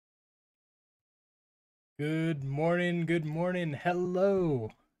Good morning,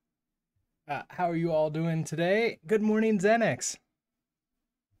 hello. How are you all doing today? Good morning, Xenix.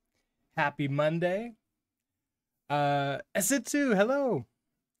 Happy Monday. Esitsu, hello.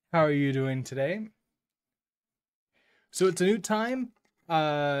 How are you doing today? So it's a new time.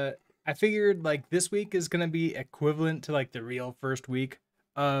 I figured like this week is gonna be equivalent to like the real first week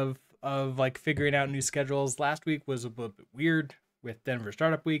of like figuring out new schedules. Last week was a little bit weird with Denver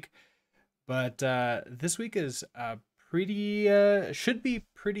Startup Week. But this week is pretty should be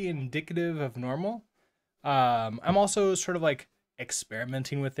pretty indicative of normal. I'm also sort of like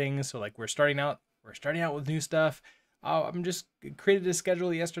experimenting with things. So like we're starting out with new stuff. I'm just created a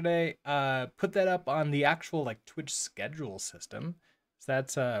schedule yesterday. Put that up on the actual like Twitch schedule system. So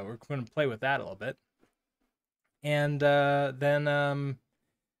that's we're going to play with that a little bit, and then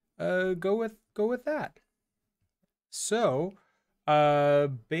go with that. So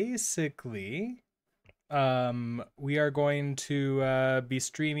basically, we are going to be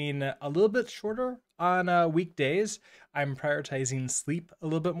streaming a little bit shorter on weekdays. I'm prioritizing sleep a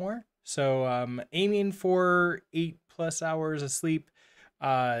little bit more. So aiming for 8+ hours of sleep.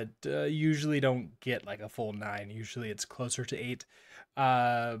 Usually don't get like a full 9. Usually it's closer to 8.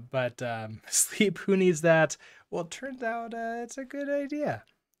 But sleep, who needs that? Well, it turns out it's a good idea.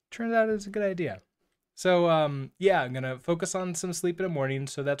 Turns out it's a good idea. So yeah, I'm gonna focus on some sleep in the morning,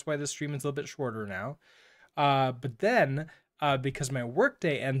 so that's why the stream is a little bit shorter now. But then because my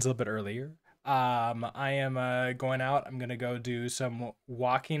workday ends a little bit earlier, I am going out. I'm gonna go do some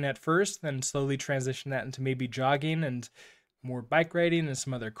walking at first, then slowly transition that into maybe jogging and more bike riding and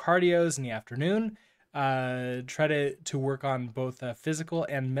some other cardios in the afternoon. Try to work on both physical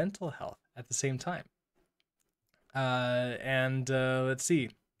and mental health at the same time. And let's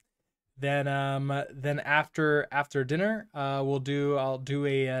see. Then after dinner, I'll do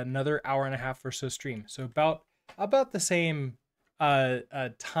another hour and a half or so stream. So about the same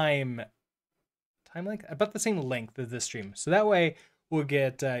time length, about the same length of this stream. So that way we'll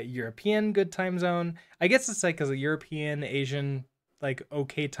get European good time zone. I guess it's like as a European, Asian, like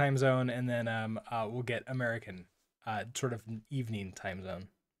okay time zone, and then we'll get American sort of evening time zone.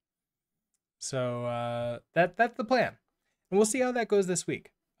 So that's the plan, and we'll see how that goes this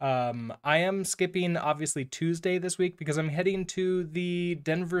week. I am skipping obviously Tuesday this week because I'm heading to the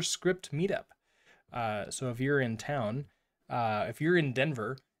Denver Script meetup. So if you're in town, if you're in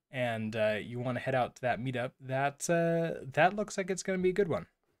Denver and you want to head out to that meetup, that looks like it's going to be a good one.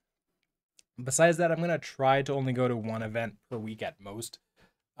 Besides that, I'm going to try to only go to one event per week at most.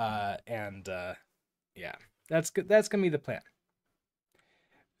 And yeah, that's good. That's going to be the plan.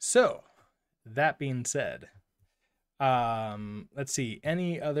 So that being said, let's see,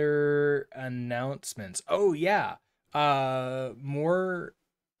 any other announcements? Oh yeah, more.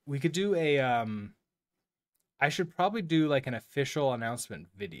 We could do a I should probably do like an official announcement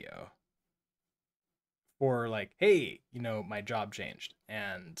video for like, hey, my job changed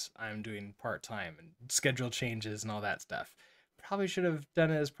and I'm doing part-time and schedule changes and all that stuff. Probably should have done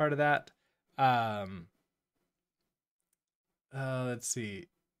it as part of that. Let's see.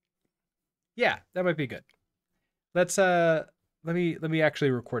 Yeah, that might be good. Let me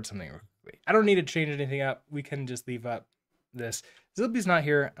actually record something real quickly. I don't need to change anything up. We can just leave up this. Zilby's not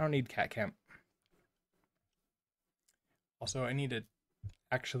here. I don't need cat camp. Also, I need to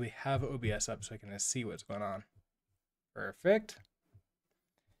actually have OBS up so I can see what's going on. Perfect.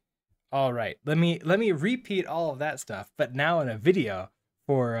 All right. Let me repeat all of that stuff, but now in a video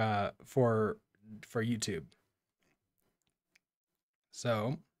for YouTube.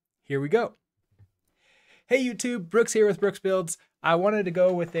 So, here we go. Hey YouTube, Brooks here with Brooks Builds. I wanted to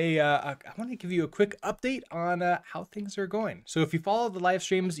go with I want to give you a quick update on how things are going. So if you follow the live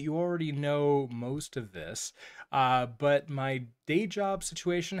streams, you already know most of this, but my day job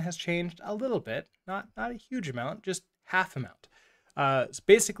situation has changed a little bit, not a huge amount, just half amount. So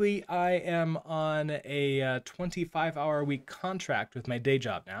basically, I am on a 25-hour-a-week contract with my day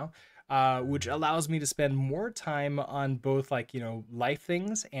job now, which allows me to spend more time on both like life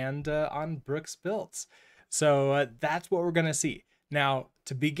things and on Brooks Builds. So that's what we're gonna see. Now,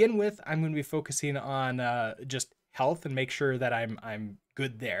 to begin with, I'm going to be focusing on just health and make sure that I'm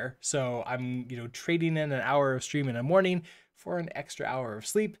good there. So I'm trading in an hour of stream in the morning for an extra hour of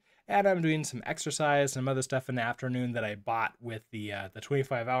sleep, and I'm doing some exercise and some other stuff in the afternoon that I bought with the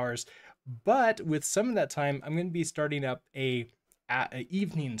 25 hours. But with some of that time, I'm going to be starting up a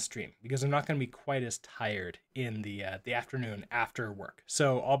evening stream because I'm not going to be quite as tired in the afternoon after work.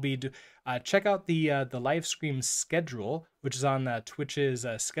 So I'll be check out the live stream schedule, which is on Twitch's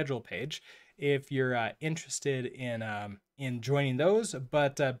schedule page, if you're interested in joining those.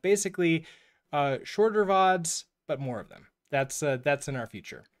 But basically, Shorter VODs, but more of them. That's in our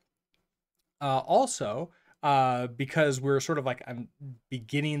future. Also, because we're sort of like, I'm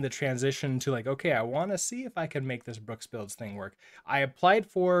beginning the transition to like, okay, I want to see if I can make this Brooks Builds thing work. I applied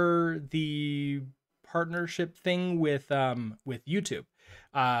for the partnership thing with YouTube.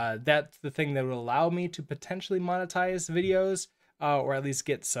 That's the thing that will allow me to potentially monetize videos, or at least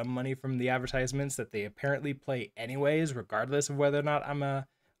get some money from the advertisements that they apparently play anyways, regardless of whether or not I'm a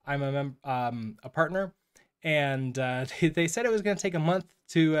partner. And they said it was going to take a month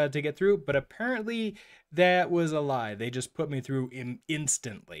to get through, but apparently that was a lie. They just put me through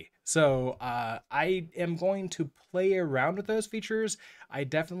instantly. So I am going to play around with those features. I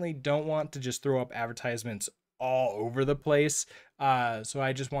definitely don't want to just throw up advertisements all over the place. So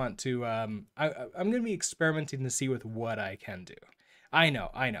I just want to, I'm going to be experimenting to see with what I can do. I know.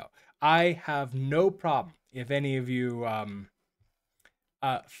 I have no problem if any of you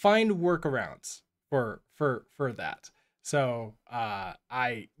find workarounds for that. So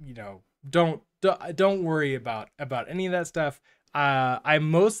I don't worry about any of that stuff. I'm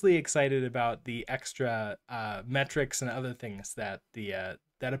mostly excited about the extra metrics and other things that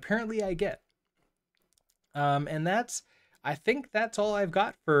that apparently I get. And I think that's all I've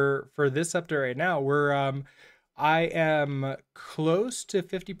got for this update right now. I am close to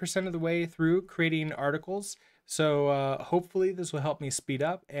 50% of the way through creating articles. So hopefully this will help me speed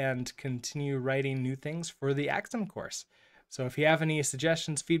up and continue writing new things for the Axum course. So if you have any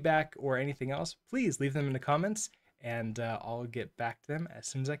suggestions, feedback, or anything else, please leave them in the comments, and I'll get back to them as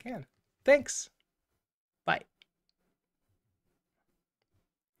soon as I can. Thanks. Bye.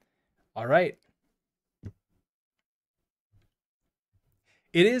 All right.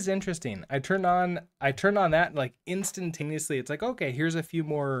 It is interesting. I turned on that like instantaneously. It's like, okay, here's a few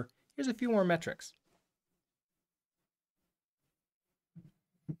more metrics.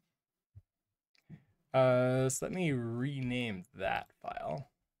 So let me rename that file.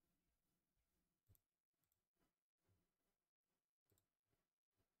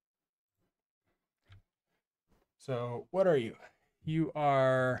 So what are you? You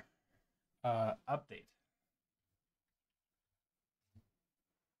are update.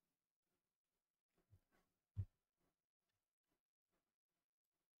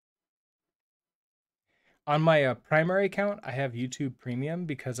 On my primary account, I have YouTube Premium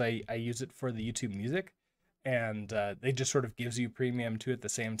because I use it for the YouTube Music, and they just sort of gives you premium too at the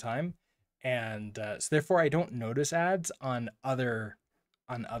same time, and so therefore I don't notice ads on other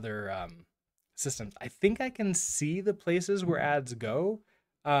systems. I think I can see the places where ads go,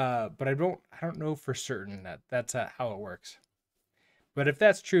 but I don't know for certain that that's how it works. But if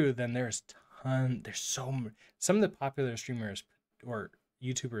that's true, then there's some of the popular streamers or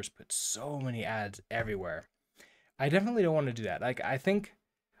YouTubers put so many ads everywhere. I definitely don't want to do that. Like I think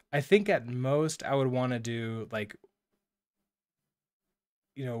at most I would want to do like,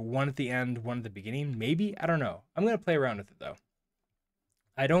 one at the end, one at the beginning, maybe. I don't know. I'm going to play around with it though.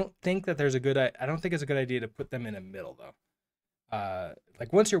 I don't think it's a good idea to put them in the middle though.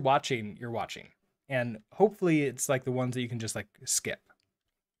 Like once you're watching, and hopefully it's like the ones that you can just like skip.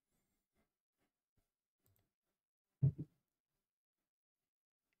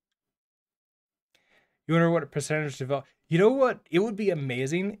 You wonder what percentage develop? You know what? It would be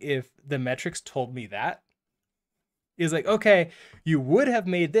amazing if the metrics told me that. Is like, okay, you would have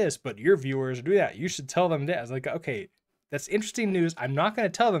made this, but your viewers do that. You should tell them that. It's like, okay, that's interesting news. I'm not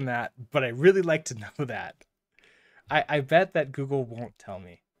going to tell them that, but I really like to know that. I bet that Google won't tell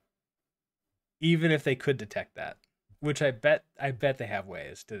me, even if they could detect that, which I bet they have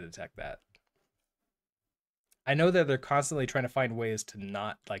ways to detect that. I know that they're constantly trying to find ways to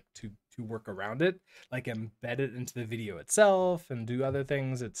not like to work around it, like embed it into the video itself and do other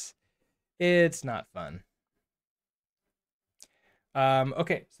things. It's not fun.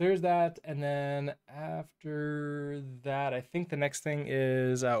 Okay, so there's that, and then after that, I think the next thing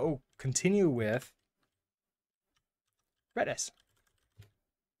is continue with Redis.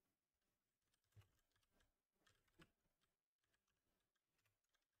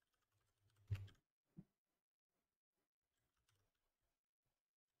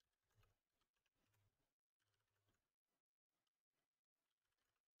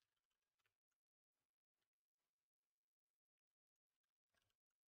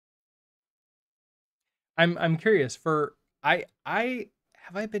 I'm curious for I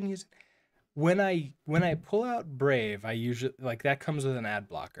been using when I pull out Brave, I usually like that comes with an ad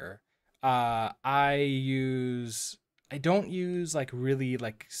blocker. I don't use like really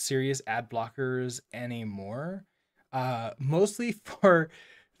like serious ad blockers anymore. Mostly for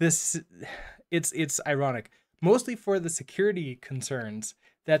this it's ironic. Mostly for the security concerns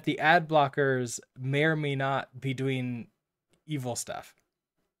that the ad blockers may or may not be doing evil stuff.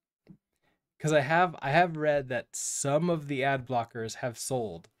 Because I have read that some of the ad blockers have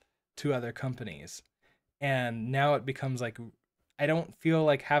sold to other companies, and now it becomes like I don't feel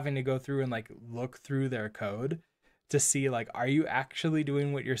like having to go through and like look through their code to see like, are you actually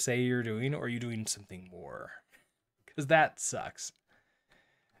doing what you say you're doing, or are you doing something more? Because that sucks.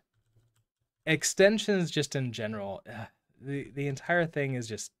 Extensions just in general, the entire thing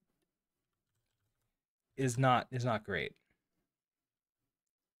is not great.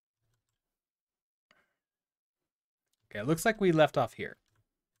 Okay, it looks like we left off here.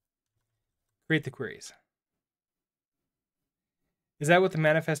 Create the queries. Is that what the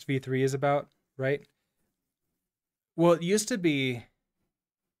manifest v3 is about, right? Well, it used to be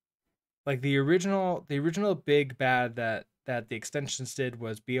like the original big bad that the extensions did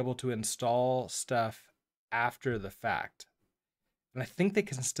was be able to install stuff after the fact. And I think they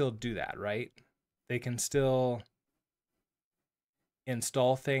can still do that, right? They can still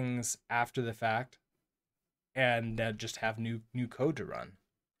install things after the fact and just have new code to run,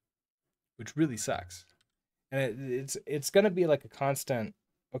 which really sucks. And it's going to be like a constant,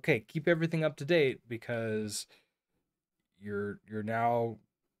 okay, keep everything up to date because you're now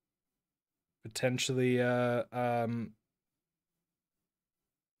potentially under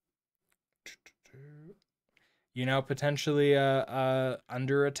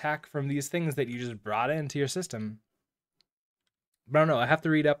attack from these things that you just brought into your system. But I don't know. I have to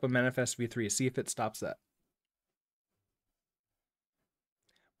read up on manifest v3, see if it stops that.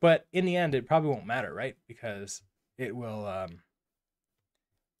 But in the end, it probably won't matter, right? Because it will.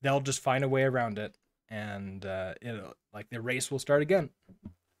 They'll just find a way around it, and it'll, like, the race will start again.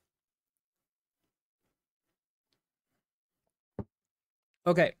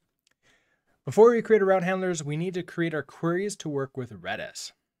 Okay. Before we create our route handlers, we need to create our queries to work with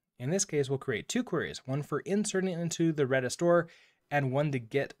Redis. In this case, we'll create two queries, one for inserting into the Redis store and one to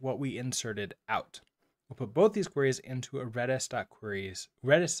get what we inserted out. We'll put both these queries into a redis.queries,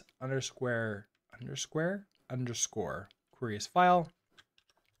 redis underscore queries file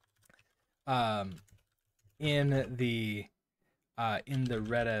in the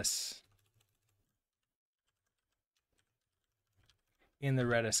Redis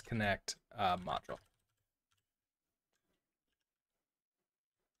Connect module.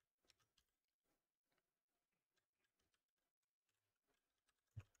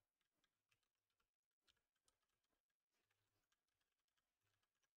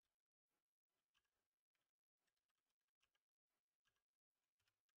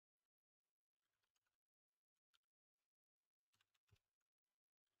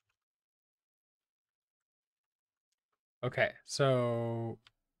 Okay, so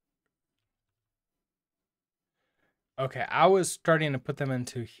I was starting to put them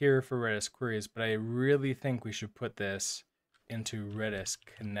into here for Redis queries, but I really think we should put this into Redis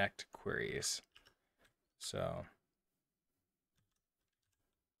Connect queries. So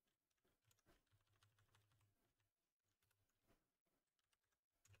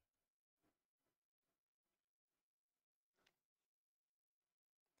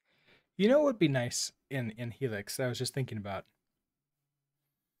you know what would be nice in Helix? I was just thinking about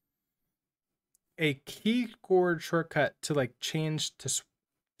a keyboard shortcut to like change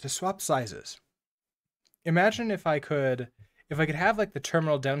to swap sizes. Imagine if I could have like the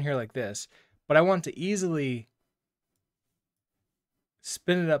terminal down here like this, but I want to easily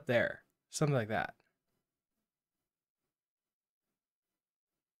spin it up there, something like that.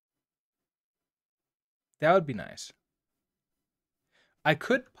 That would be nice. I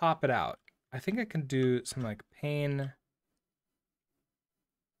could pop it out. I think I can do something like pane.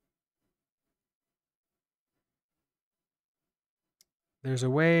 There's a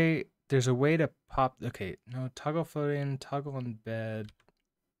way to pop. Okay, no, toggle float in, toggle embed.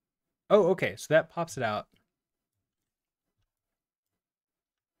 Oh, okay, so that pops it out.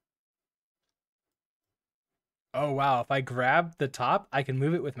 Oh wow, if I grab the top, I can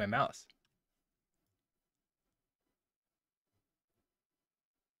move it with my mouse.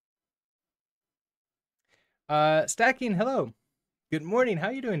 Stacking, hello. Good morning. How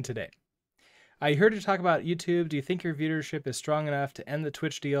are you doing today? I heard you talk about YouTube. Do you think your viewership is strong enough to end the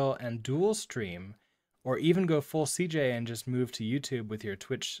Twitch deal and dual stream, or even go full CJ and just move to YouTube with your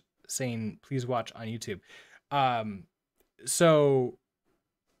Twitch saying, please watch on YouTube? So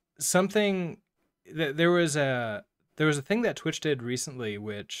something that there was a thing that Twitch did recently,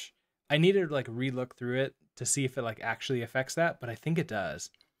 which I needed to like relook through it to see if it like actually affects that, but I think it does.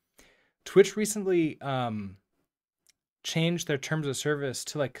 Twitch recently changed their terms of service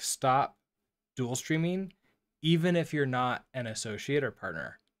to like stop dual streaming even if you're not an associate or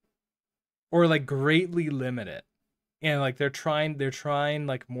partner, or like greatly limit it. And like they're trying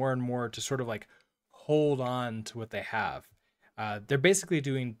like more and more to sort of like hold on to what they have. They're basically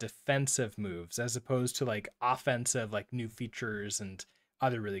doing defensive moves as opposed to like offensive, like new features and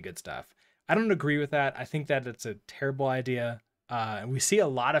other really good stuff. I don't agree with that. I think that it's a terrible idea. And we see a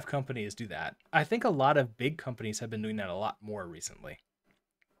lot of companies do that. I think a lot of big companies have been doing that a lot more recently.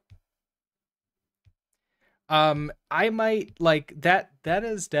 I might like that. That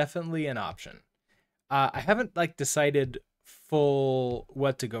is definitely an option. I haven't like decided full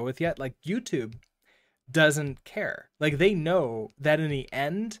what to go with yet. Like YouTube doesn't care. Like they know that in the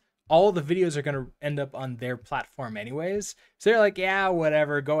end, all the videos are gonna end up on their platform anyways. So they're like, yeah,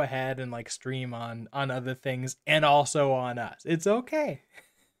 whatever, go ahead and like stream on other things and also on us. It's okay.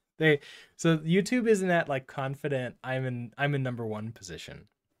 They so YouTube isn't that like confident I'm in number one position.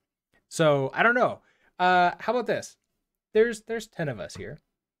 So I don't know. How about this? There's 10 of us here.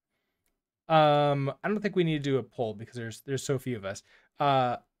 I don't think we need to do a poll because there's so few of us.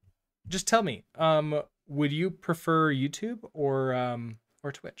 Uh, just tell me, would you prefer YouTube or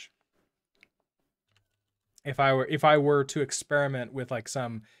Twitch? If I were to experiment with like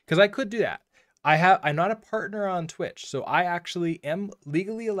some, because I could do that. I'm not a partner on Twitch, so I actually am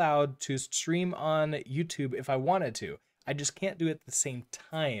legally allowed to stream on YouTube if I wanted to. I just can't do it at the same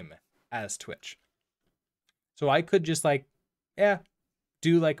time as Twitch. So I could just like, yeah,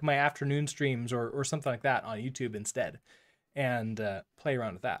 do like my afternoon streams or something like that on YouTube instead, and play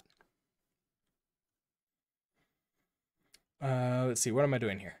around with that. Let's see, what am I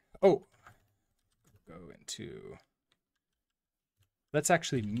doing here? Oh, go into. Let's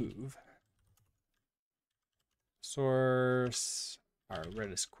actually move source our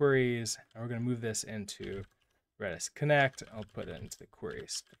Redis queries, and we're going to move this into Redis Connect. I'll put it into the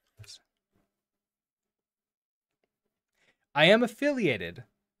queries. I am affiliated,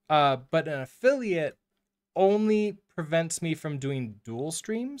 but an affiliate only prevents me from doing dual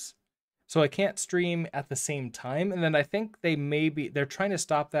streams. So I can't stream at the same time. And then I think they're trying to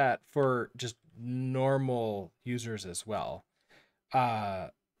stop that for just normal users as well. Uh,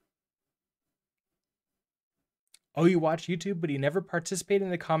 oh, you watch YouTube, but you never participate in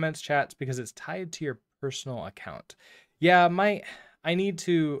the comments chats because it's tied to your personal account. Yeah, I need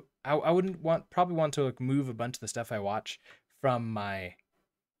to. I wouldn't probably want to like move a bunch of the stuff I watch from my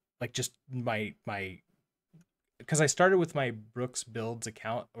like just my because I started with my Brooks Builds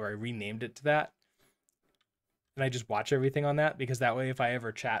account, or I renamed it to that, and I just watch everything on that because that way, if I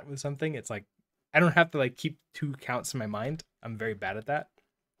ever chat with something, it's like I don't have to like keep two accounts in my mind. I'm very bad at that,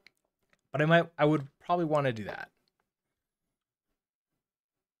 but I would probably want to do that.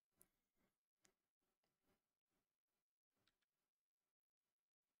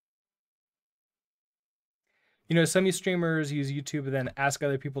 You know, some streamers use YouTube and then ask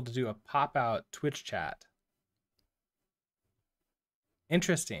other people to do a pop out Twitch chat.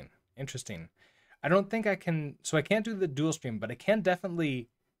 Interesting, interesting. I don't think I can, so I can't do the dual stream, but I can definitely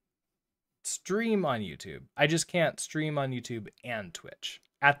stream on YouTube. I just can't stream on YouTube and Twitch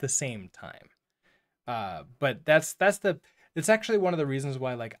at the same time. But it's actually one of the reasons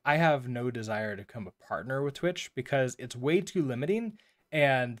why like I have no desire to become a partner with Twitch because it's way too limiting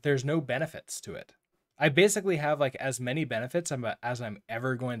and there's no benefits to it. I basically have like as many benefits as I'm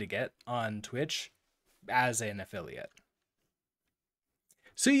ever going to get on Twitch as an affiliate.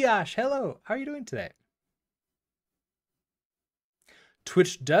 Suyash, hello. How are you doing today?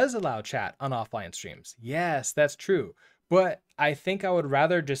 Twitch does allow chat on offline streams. Yes, that's true. But I think I would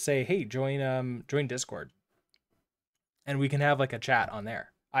rather just say, "Hey, join Discord." And we can have like a chat on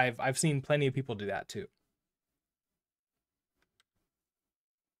there. I've seen plenty of people do that too.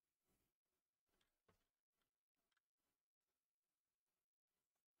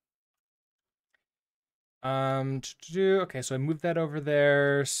 Okay, so I moved that over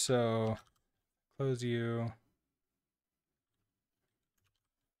there. So close you.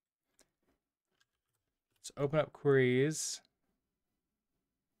 Let's open up queries.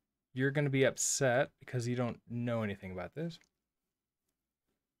 You're going to be upset because you don't know anything about this.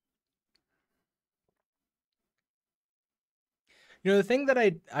 You know, the thing that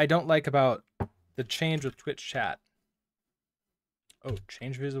I don't like about the change with Twitch chat. Oh,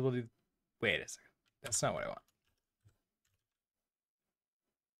 change visibility. Wait a second. That's not what I want.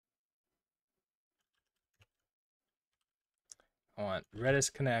 I want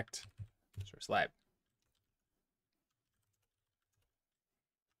Redis Connect source live.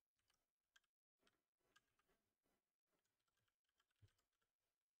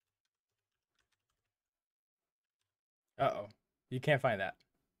 Uh-oh. You can't find that.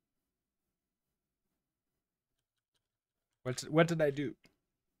 What did I do?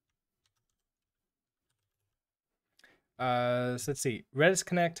 So let's see. Redis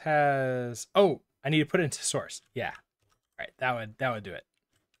Connect has. Oh, I need to put it into source. Yeah. All right. That would do it.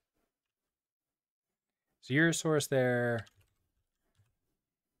 So your source there.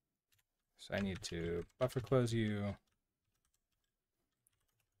 So I need to buffer close you.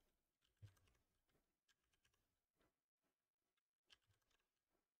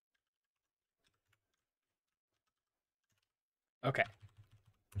 Okay.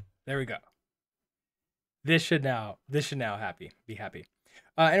 There we go. This should now be happy.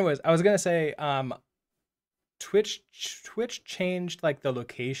 Anyways, I was gonna say Twitch changed like the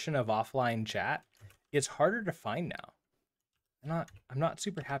location of offline chat. It's harder to find now. I'm not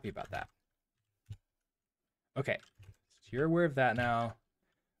super happy about that. Okay, so you're aware of that now.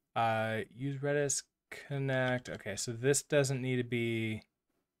 Use Redis Connect. Okay, so this doesn't need to be.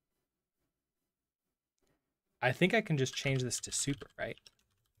 I think I can just change this to super, right?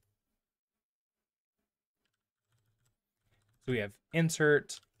 So we have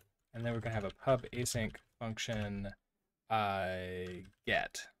insert, and then we're gonna have a pub async function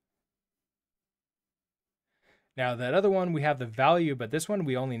get. Now that other one we have the value, but this one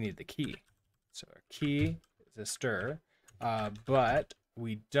we only need the key. So our key is a stir, but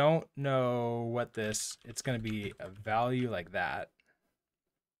we don't know what this. It's going to be a value like that.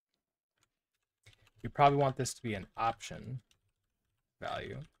 You probably want this to be an option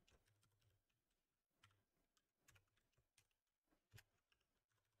value.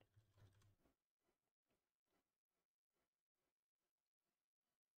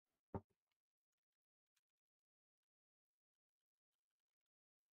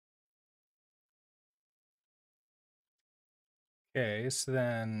 Okay, so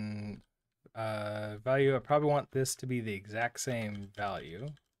then value, I probably want this to be the exact same value.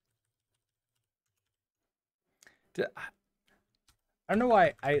 I don't know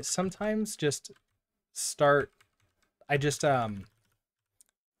why I sometimes just start, I just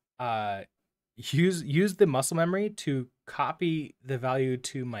use the muscle memory to copy the value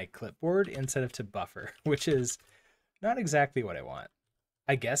to my clipboard instead of to buffer, which is not exactly what I want.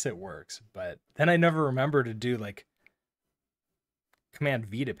 I guess it works, but then I never remember to do like Command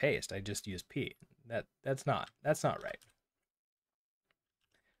V to paste. I just use P. That's not right.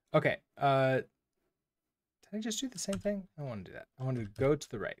 Okay. Did I just do the same thing? I want to do that. I want to go to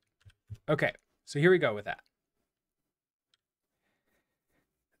the right. Okay. So here we go with that.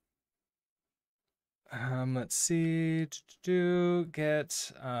 Let's see.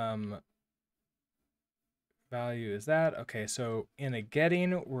 Get value is that. Okay, so in a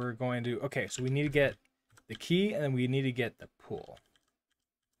getting, we're going to, okay, so we need to get the key and then we need to get the pool.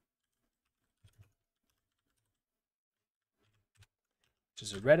 Which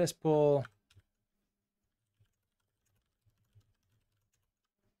is a Redis pool.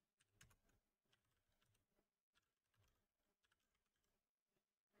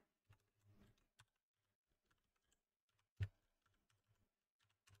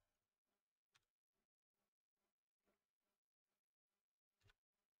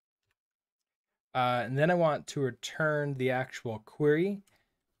 And then I want to return the actual query.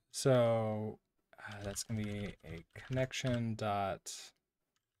 So that's going to be a connection dot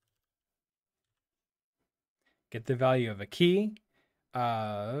get the value of a key.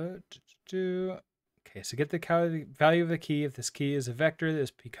 Okay, so get the value of the key. If this key is a vector,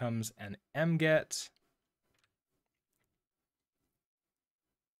 this becomes an mget.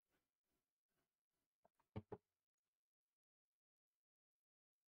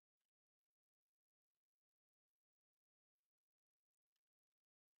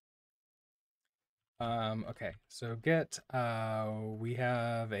 Okay, so get, we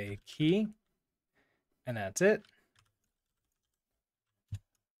have a key, and that's it.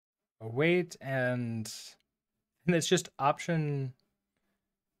 Await, and it's just option,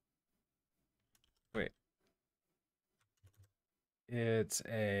 wait. It's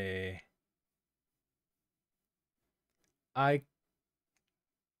a, I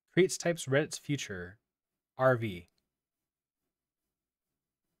creates types Reddit's future, RV.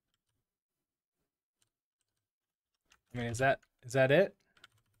 I mean, is that it?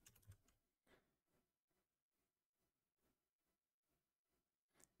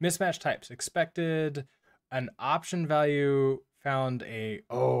 Mismatch types expected an option value found a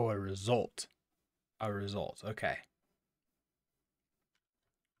result. A result. Okay.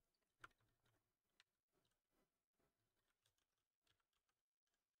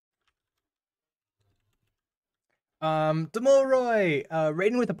 Demolroy,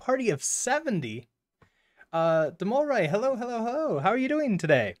 raiding with a party of 70. Demolroy, hello. How are you doing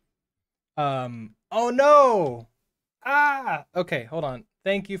today? Oh no! Ah, okay, hold on.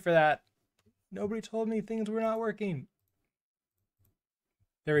 Thank you for that. Nobody told me things were not working.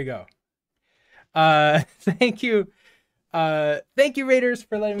 There we go. Thank you. Thank you, Raiders,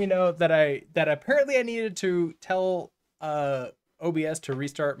 for letting me know that that apparently I needed to tell OBS to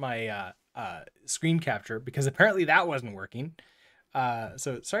restart my screen capture because apparently that wasn't working.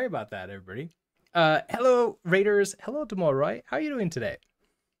 So sorry about that, everybody. Hello, Raiders. Hello, Demoroy. How are you doing today?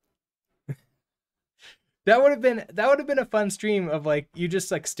 That would have been a fun stream of like you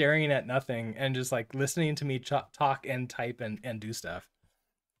just like staring at nothing and just like listening to me talk and type and do stuff.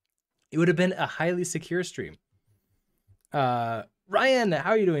 It would have been a highly secure stream. Ryan,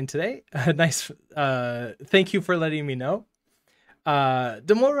 how are you doing today? Nice. Thank you for letting me know.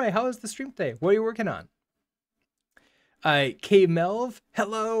 Demoroy, how is the stream today? What are you working on? K Melv,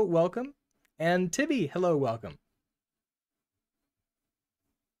 hello, welcome. And Tibby, hello, welcome.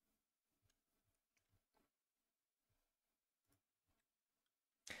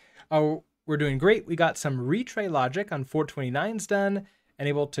 Oh, we're doing great. We got some retray logic on 429s done and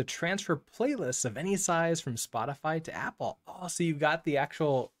able to transfer playlists of any size from Spotify to Apple. Oh, so you got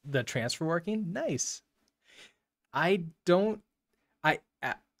the transfer working? Nice. I don't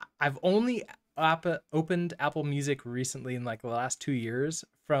I've only opened Apple Music recently in like the last 2 years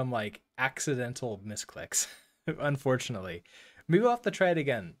from like accidental misclicks, unfortunately. Maybe I'll have to try it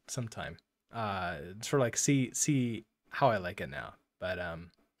again sometime. Sort of like see how I like it now. But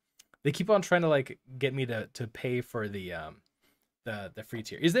they keep on trying to like get me to pay for the free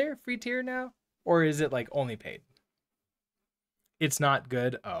tier. Is there a free tier now, or is it like only paid? It's not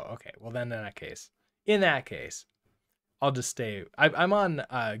good. Oh, okay. Well, then in that case, I'll just stay. I'm on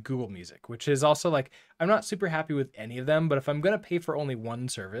Google Music, which is also like I'm not super happy with any of them. But if I'm gonna pay for only one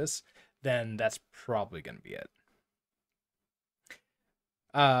service, then that's probably gonna be it.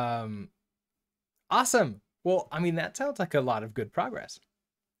 Awesome. Well, I mean that sounds like a lot of good progress.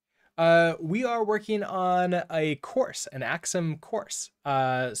 We are working on a course, an Axum course.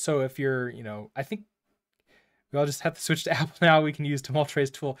 So if you're, I think we all just have to switch to Apple now. We can use Demoltre's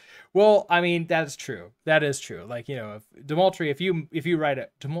tool. Well, I mean, that's true. That is true. Like, if Demoltre, if you write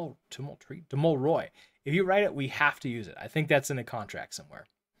it, Demolroy, if you write it, we have to use it. I think that's in a contract somewhere.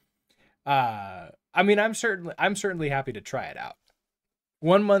 I mean, I'm certainly happy to try it out.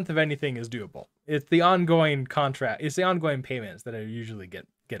 1 month of anything is doable. It's the ongoing contract. It's the ongoing payments that I usually get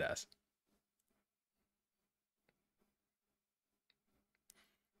us.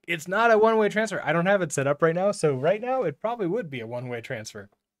 It's not a one-way transfer. I don't have it set up right now, so right now it probably would be a one-way transfer.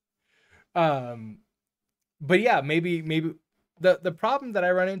 But yeah, maybe the problem that I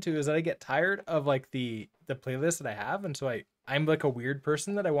run into is that I get tired of like the playlist that I have, and so I'm like a weird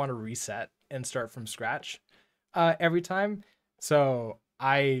person that I want to reset and start from scratch every time. So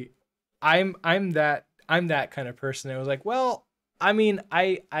I'm that kind of person. I was like, well, I mean,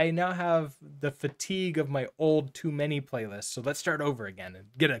 I now have the fatigue of my old too many playlists, so let's start over again and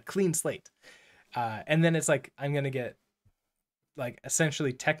get a clean slate. And then it's like I'm gonna get like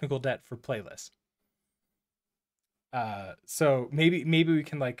essentially technical debt for playlists. So maybe we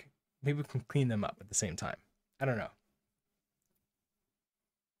can clean them up at the same time. I don't know.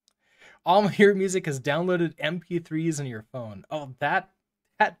 All my your music is downloaded MP3s in your phone. Oh, that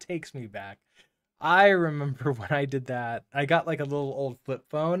takes me back. I remember when I did that. I got like a little old flip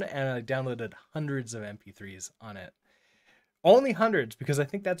phone and I downloaded hundreds of MP3s on it. Only hundreds because I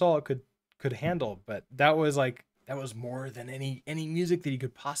think that's all it could handle, but that was more than any music that you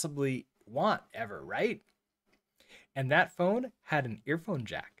could possibly want ever, right? And that phone had an earphone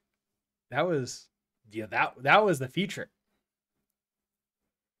jack. That was that was the feature.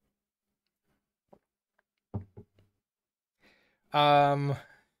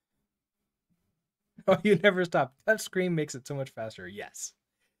 Oh, you never stop. Touchscreen makes it so much faster. Yes.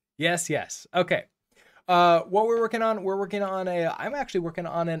 Okay. What we're working on, I'm actually working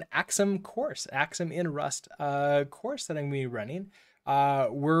on an Axum course, Axum in Rust course that I'm going to be running.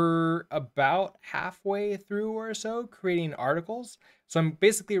 We're about halfway through or so creating articles. So I'm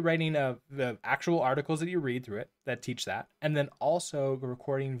basically writing the actual articles that you read through it that teach that, and then also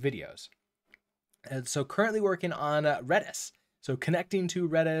recording videos. And so currently working on Redis. So connecting to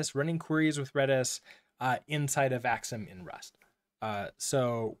Redis, running queries with Redis inside of Axum in Rust.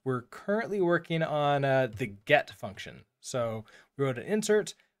 So we're currently working on the get function. So we wrote an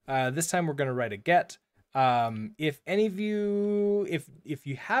insert. This time we're going to write a get. If any of you, if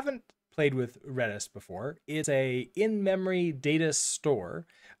you haven't played with Redis before, it's a in-memory data store.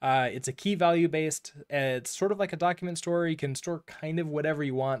 It's a key value based. It's sort of like a document store. You can store kind of whatever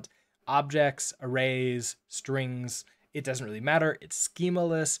you want. Objects, arrays, strings. It doesn't really matter. It's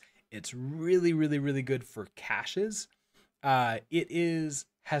schemaless. It's really, really, really good for caches.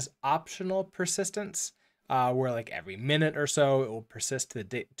 Has optional persistence, where like every minute or so it will persist to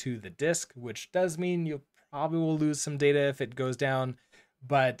the disk, which does mean you probably will lose some data if it goes down,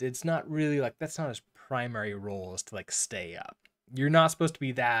 but it's not really like that's not his primary role is to like stay up. You're not supposed to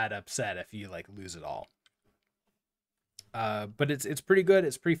be that upset if you like lose it all. But it's pretty good.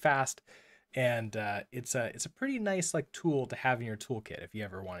 It's pretty fast, and it's a pretty nice like tool to have in your toolkit if you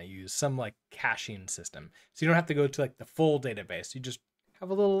ever want to use some like caching system. So you don't have to go to like the full database. You just have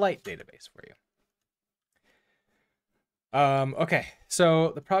a little light database for you. Okay,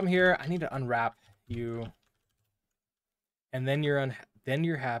 so the problem here, I need to unwrap you, and then then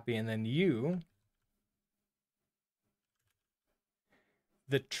you're happy, and then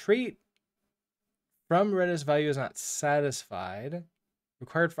the trait from Redis value is not satisfied.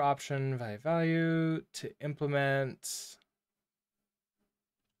 Required for option value to implement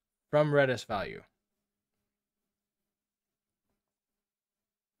from Redis value.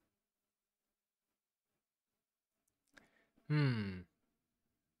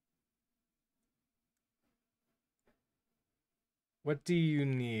 What do you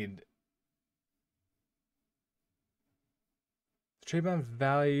need? Trademark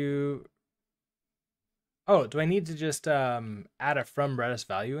value. Oh, do I need to just add a from Redis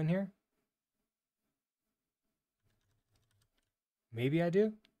value in here? Maybe I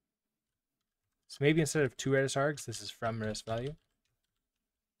do. So maybe instead of 2 Redis args, this is from Redis value.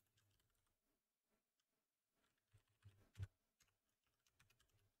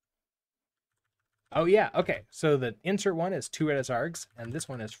 Oh yeah, okay. So the insert one is 2 Redis args, and this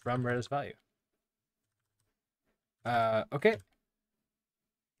one is from Redis value. Okay.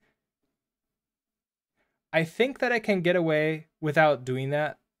 I think that I can get away without doing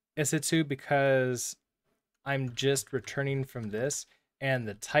that, Isitsu, because I'm just returning from this, and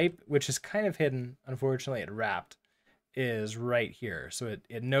the type, which is kind of hidden, unfortunately, it wrapped, is right here. So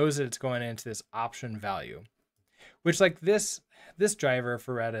it knows that it's going into this option value, which like this driver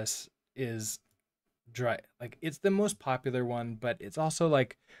for Redis is like it's the most popular one, but it's also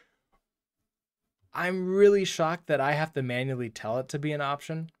like I'm really shocked that I have to manually tell it to be an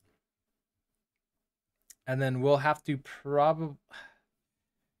option. And then we'll have to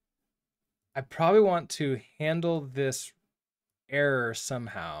I probably want to handle this error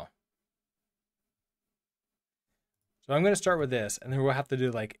somehow. So I'm going to start with this, and then we'll have to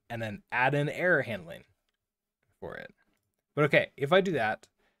do like, and then add in error handling for it. But okay, if I do that,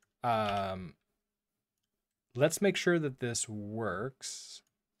 let's make sure that this works.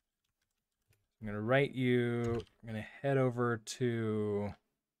 I'm going to write you, I'm going to head over to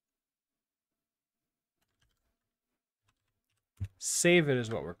save it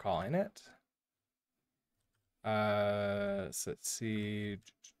is what we're calling it. So let's see.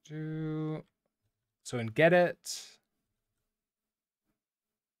 So in get it,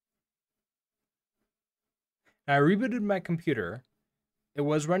 now I rebooted my computer. It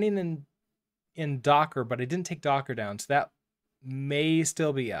was running in Docker, but I didn't take Docker down, so that may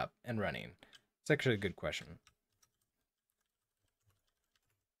still be up and running. It's actually a good question.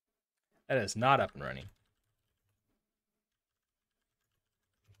 That is not up and running.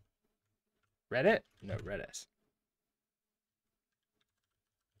 Reddit? No, Redis.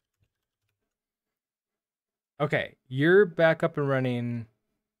 Okay, you're back up and running.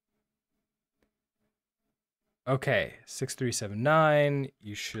 Okay, 6379.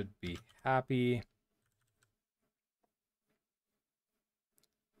 You should be happy.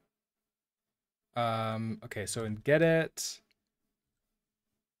 Okay, so in get it,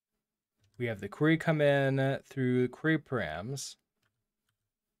 we have the query come in through query params.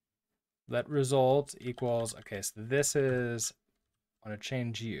 Let result equals, okay, so this is, I want to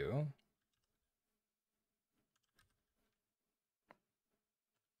change you.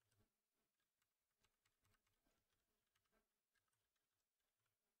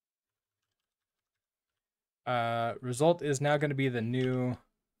 Result is now going to be the new,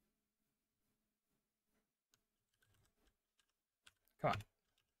 come on,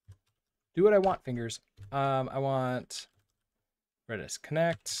 do what I want, fingers. I want Redis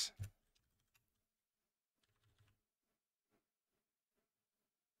connect.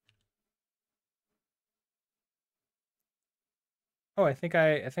 Oh, I think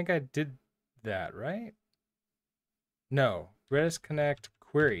I did that, right? No, Redis connect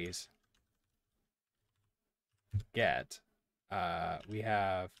queries. Get. We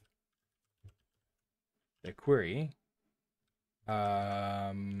have the query.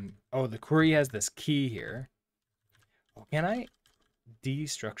 Oh, the query has this key here. Oh, can I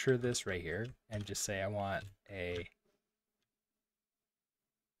destructure this right here and just say I want a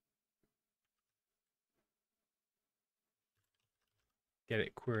get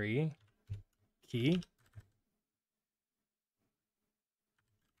it query key.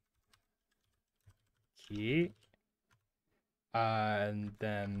 Key. And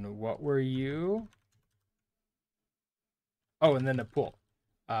then what were you? Oh, and then a pool.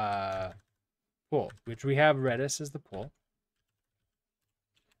 Pool, which we have Redis as the pool.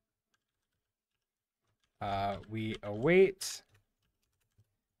 We await.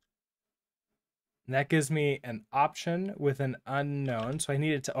 And that gives me an option with an unknown. So I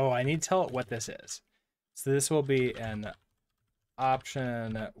need to tell it what this is. So this will be an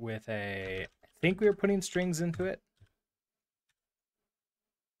option with I think we were putting strings into it.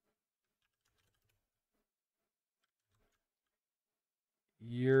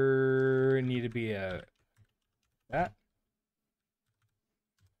 You need to be that.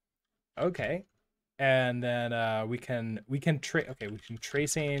 Okay. And then we can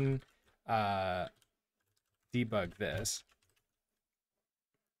tracing debug this.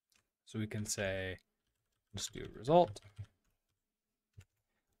 So we can say, let's do result.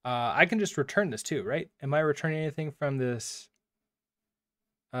 I can just return this too, right? Am I returning anything from this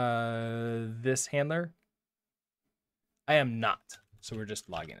this handler? I am not. So we're just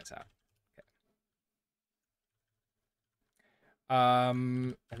logging this out. Okay.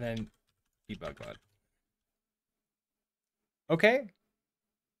 And then debug mode. Okay.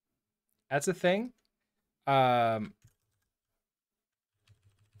 That's a thing.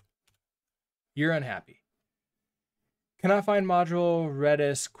 You're unhappy. Cannot find module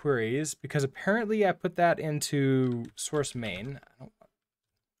Redis queries because apparently I put that into source main.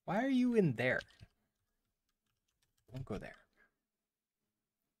 Why are you in there? Don't go there.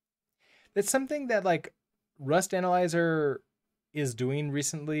 That's something that like Rust Analyzer is doing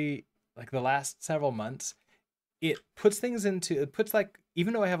recently, like the last several months. It puts like,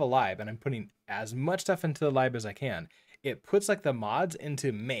 even though I have a lib and I'm putting as much stuff into the lib as I can, it puts like the mods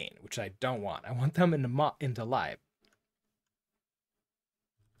into main, which I don't want. I want them into lib.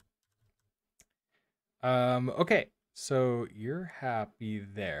 Okay, so you're happy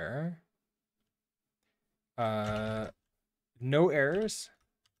there. No errors,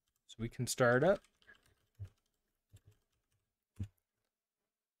 so we can start up.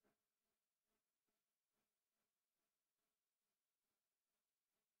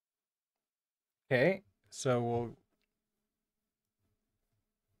 Okay, so we'll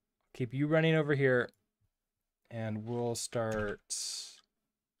keep you running over here, and we'll start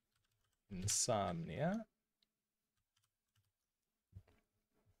Insomnia.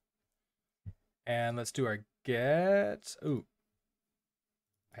 And let's do our get. Ooh,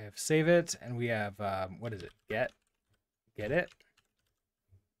 I have save it, and we have what is it? Get it.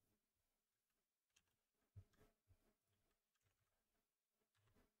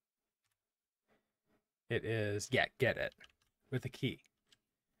 It is get it with a key,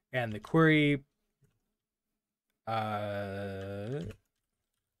 and the query. The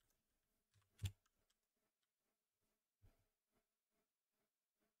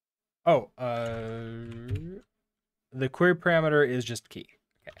query parameter is just key.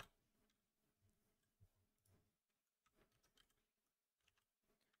 Okay.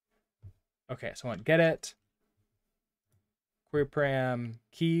 Okay, so I want get it. Query param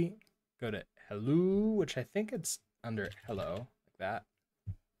key. Go to hello, which I think it's under hello, like that.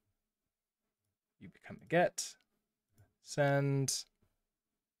 You become a get. Send.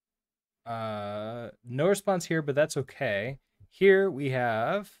 No response here, but that's okay. Here we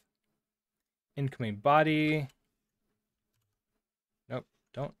have incoming body. Nope,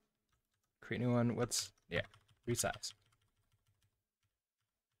 don't create a new one. Resize.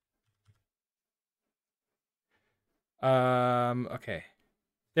 Okay.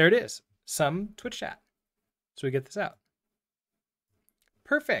 There it is. Some Twitch chat. So we get this out.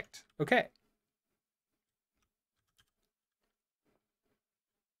 Perfect. Okay.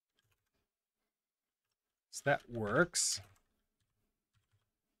 So that works.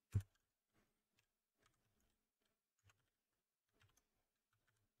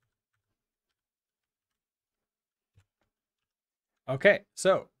 Okay,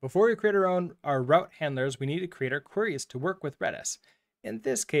 so before we create our route handlers, we need to create our queries to work with Redis. In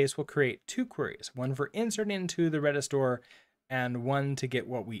this case, we'll create two queries, one for inserting into the Redis store and one to get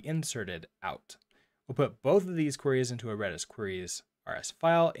what we inserted out. We'll put both of these queries into a Redis queries RS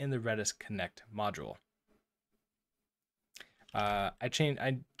file in the Redis connect module. I changed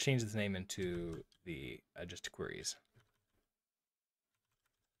the name into the just queries.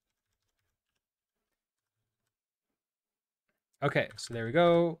 Okay, so there we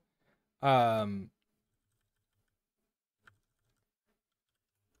go.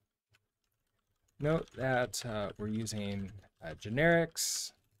 Note that we're using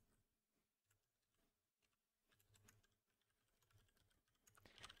generics.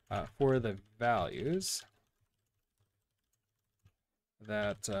 For the values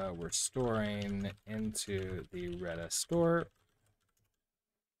that we're storing into the Redis store.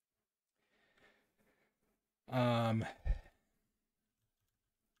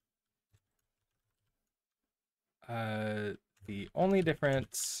 The only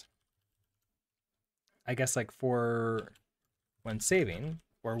difference, I guess, like for when saving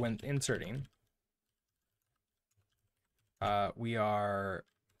or when inserting, we are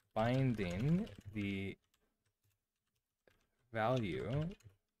binding the value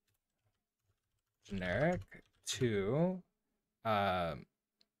generic to,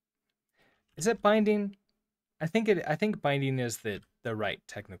 is it binding? I think binding is the right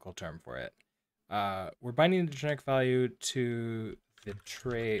technical term for it. We're binding the generic value to the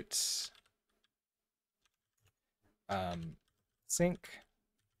trait sync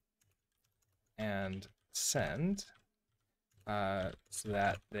and send, so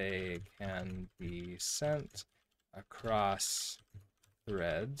that they can be sent across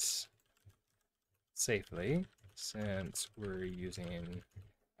threads safely, since we're using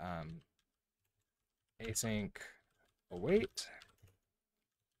async await.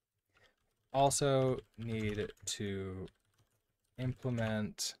 Also need to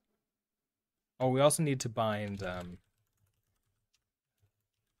implement, we also need to bind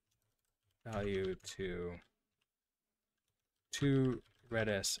value to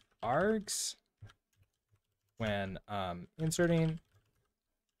Redis args when inserting.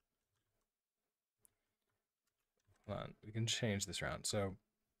 Hold on, we can change this around. So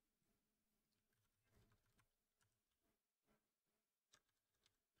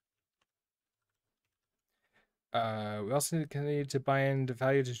we also need to bind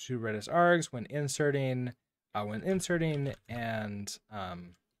value to Redis args when inserting, and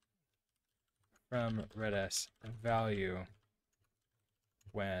from Redis value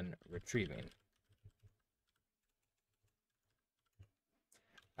when retrieving.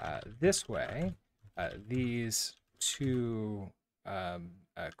 This way, these two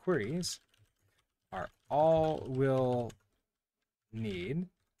queries are all we'll need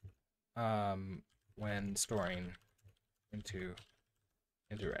when storing into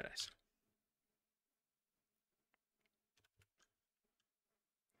Redis.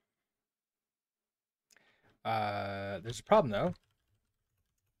 There's a problem though.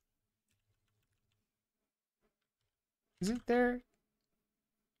 Is it there?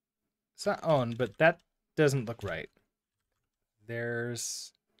 It's not owned, but that doesn't look right.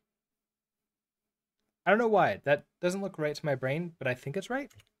 There's, I don't know why that doesn't look right to my brain, but I think it's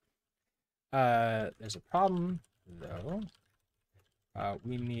right. There's a problem though.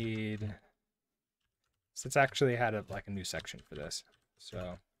 We need, so it's actually had a new section for this.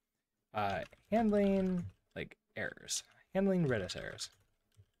 So handling like errors, handling Redis errors.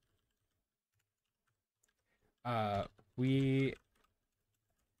 We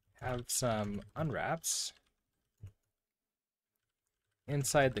have some unwraps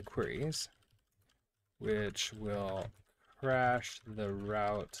inside the queries, which will crash the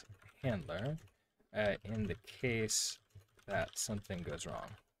route handler in the case that something goes wrong.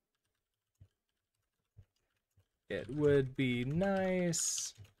 It would be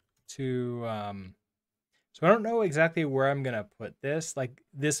nice to, so I don't know exactly where I'm gonna put this. Like,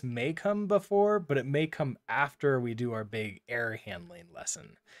 this may come before, but it may come after we do our big error handling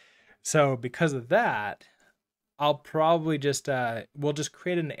lesson. So because of that, I'll probably just, we'll just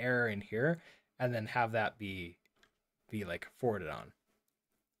create an error in here and then have that be like forwarded on.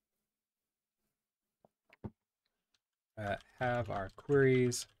 Have our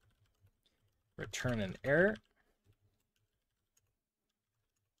queries return an error.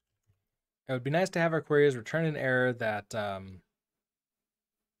 It would be nice to have our queries return an error that,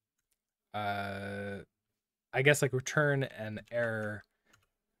 I guess, like, return an error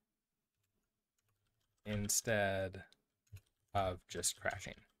instead of just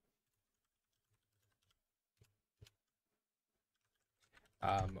crashing.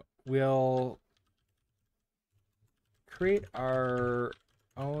 We'll create our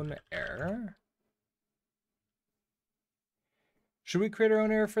own error. Should we create our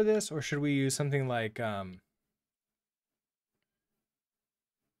own error for this, or should we use something like I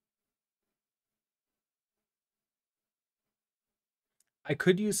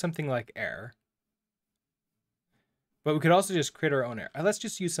could use something like error, but we could also just create our own error. Let's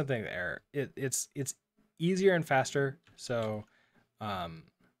just use something like error. It's easier and faster. So we'll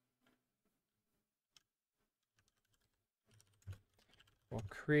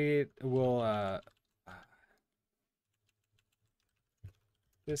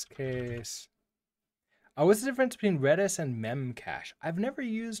this case. What's the difference between Redis and Memcache? I've never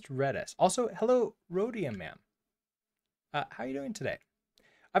used Redis. Also, hello, Rhodium Man. How are you doing today?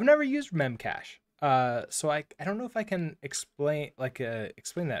 I've never used Memcache, so I don't know if I can explain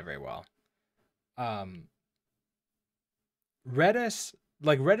that very well. Redis,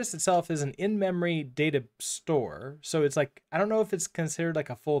 like Redis itself, is an in-memory data store, so it's like I don't know if it's considered like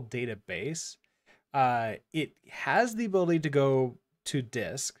a full database. It has the ability to go to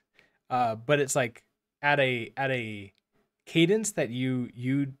disk, but it's like at a cadence that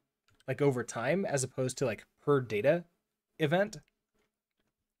you like over time as opposed to like per data event,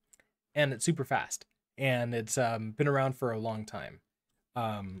 and it's super fast, and it's been around for a long time.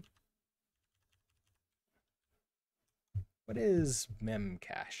 What is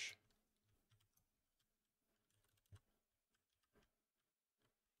Memcache?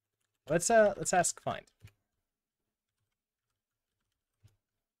 Let's ask find.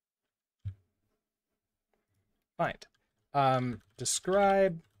 Find.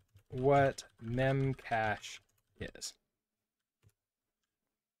 Describe what Memcache is.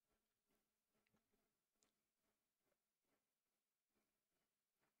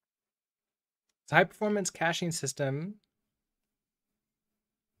 It's a high performance caching system.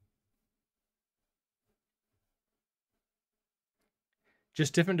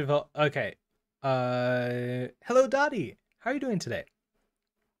 Just different develop. Okay. Hello, Dottie. How are you doing today?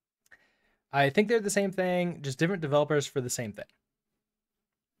 I think they're the same thing, just different developers for the same thing.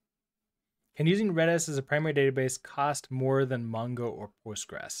 Can using Redis as a primary database cost more than Mongo or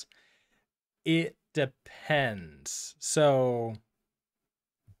Postgres? It depends. So,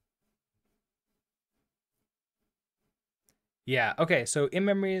 yeah. Okay. So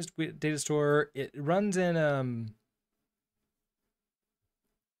in-memory data store, it runs in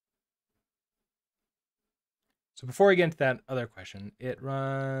So before I get into that other question, it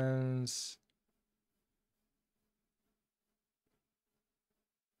runs.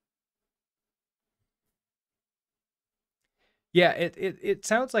 Yeah, it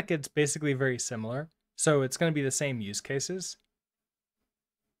sounds like it's basically very similar. So it's going to be the same use cases.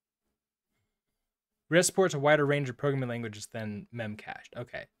 Redis supports a wider range of programming languages than Memcached.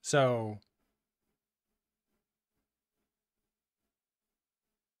 Okay, so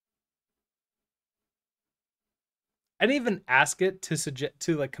I didn't even ask it to suggest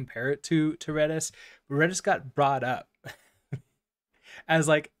to like compare it to Redis, but Redis got brought up as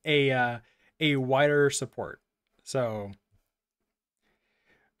like a wider support. So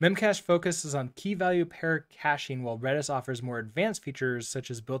Memcache focuses on key value pair caching, while Redis offers more advanced features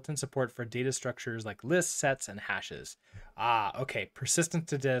such as built-in support for data structures like lists, sets, and hashes. Okay, persistence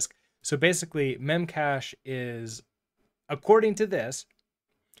to disk. So basically, Memcache is, according to this,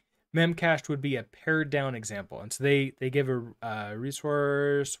 Memcached would be a pared down example. And so they give a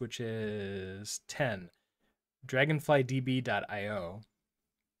resource which is 10, dragonflydb.io.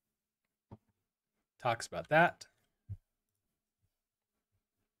 Talks about that.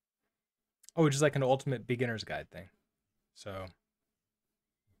 Oh, just like an ultimate beginner's guide thing. So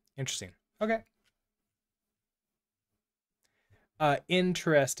interesting. Okay.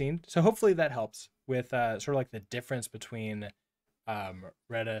 Interesting. So hopefully that helps with sort of like the difference between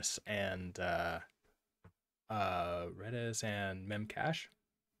Redis and Memcache.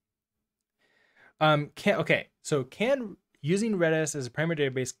 Can using Redis as a primary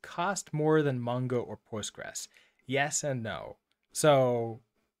database cost more than Mongo or Postgres? Yes and no. So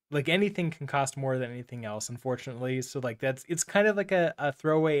like anything can cost more than anything else, unfortunately. So like it's kind of like a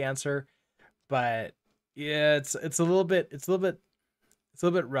throwaway answer, but yeah, it's a little bit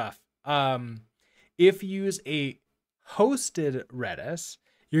rough. If you use a hosted Redis,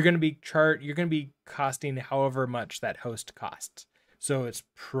 you're going to be costing however much that host costs. So it's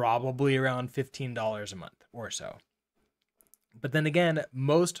probably around $15 a month or so. But then again,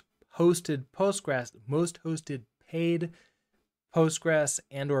 most hosted paid Postgres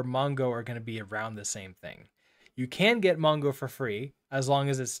and or Mongo are going to be around the same thing. You can get Mongo for free as long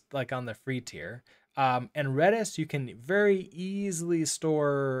as it's like on the free tier. And Redis, you can very easily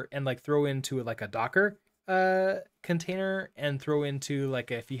store and like throw into like a Docker container and throw into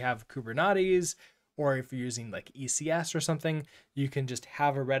like if you have Kubernetes or if you're using like ECS or something, you can just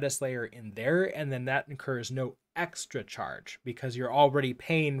have a Redis layer in there, and then that incurs no extra charge because you're already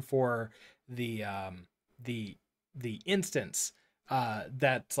paying for the instance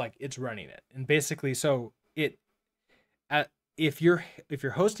that's like it's running it. And basically, so if you're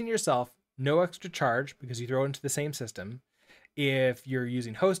hosting yourself, no extra charge because you throw it into the same system. If you're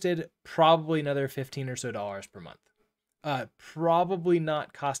using hosted, probably another $15 or so per month. Probably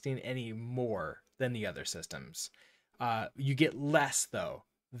not costing any more than the other systems. You get less though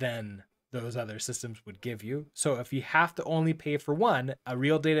than those other systems would give you. So if you have to only pay for one, a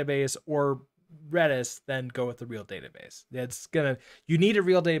real database or Redis, then go with the real database. You need a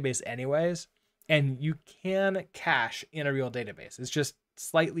real database anyways, and you can cache in a real database. It's just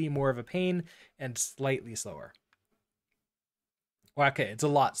slightly more of a pain and slightly slower. Well, okay, it's a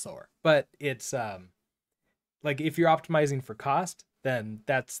lot slower, but it's like if you're optimizing for cost, then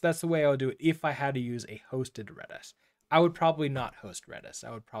that's the way I would do it if I had to use a hosted Redis. I would probably not host Redis.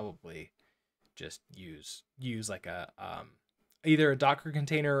 I would probably just use like a either a Docker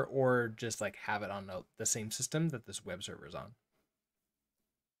container or just like have it on the same system that this web server is on.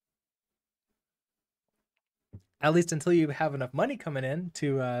 At least until you have enough money coming in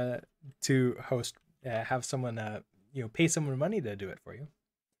to host, have someone pay someone money to do it for you.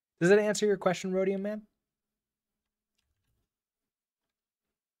 Does that answer your question, Rhodium Man?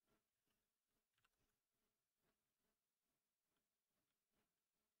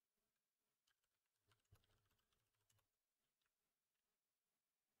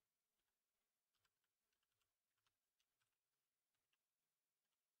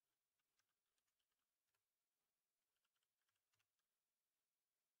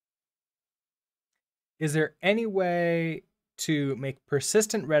 Is there any way to make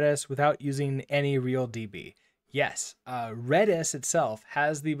persistent Redis without using any real DB? Yes, Redis itself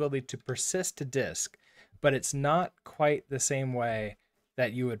has the ability to persist to disk, but it's not quite the same way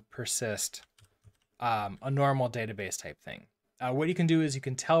that you would persist a normal database type thing. What you can do is you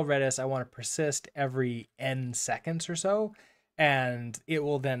can tell Redis, I want to persist every n seconds or so, and it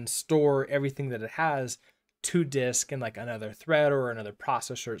will then store everything that it has to disk in like another thread or another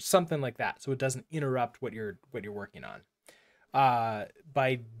processor, something like that, so it doesn't interrupt what you're working on.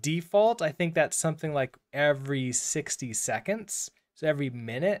 By default, I think that's something like every 60 seconds. So every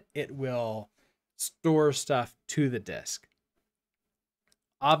minute it will store stuff to the disk.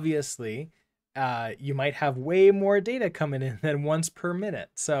 Obviously, you might have way more data coming in than once per minute.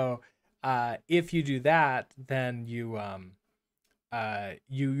 So if you do that, then you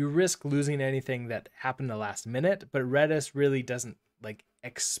risk losing anything that happened in the last minute, but Redis really doesn't like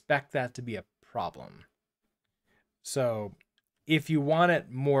expect that to be a problem. So if you want it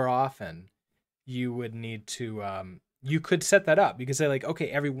more often, you would need to you could set that up. You could say like, okay,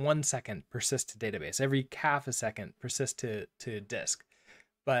 every 1 second persist to database, every half a second persist to disk.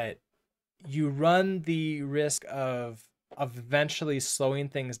 But you run the risk of eventually slowing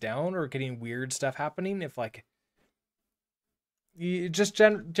things down or getting weird stuff happening if like you just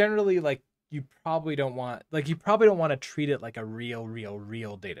generally like you probably don't want to treat it like a real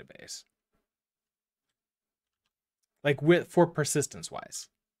database, like for persistence wise.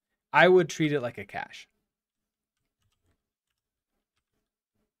 I would treat it like a cache.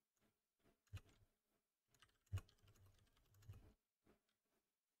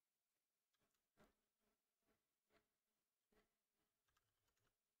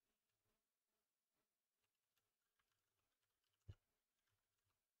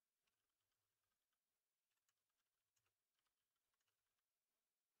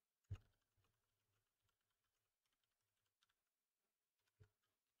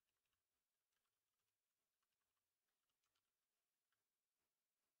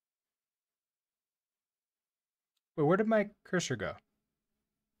 Wait, where did my cursor go?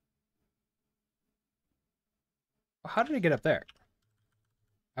 How did it get up there?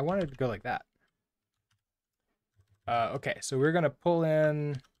 I wanted to go like that. Okay, so we're gonna pull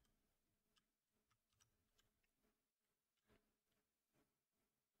in.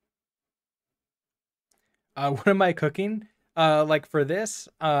 What am I cooking? Like for this,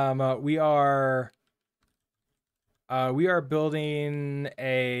 we are building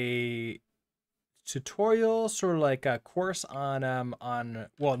a tutorial, sort of like a course on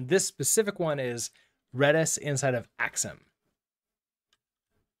well, this specific one is Redis inside of Axum.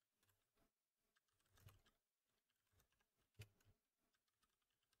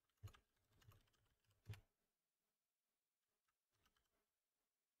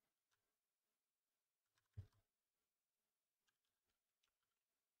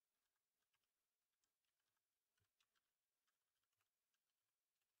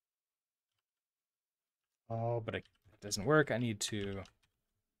 Oh, but it doesn't work. I need to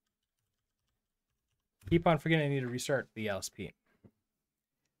keep on forgetting I need to restart the LSP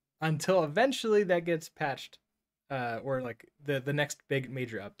until eventually that gets patched, or like the next big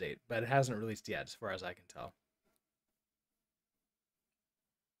major update, but it hasn't released yet as far as I can tell.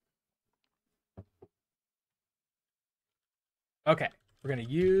 Okay, we're gonna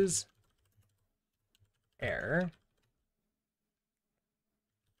use error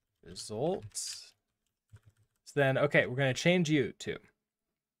results. So then, okay, we're gonna change you to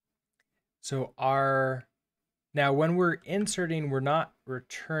So now when we're inserting, we're not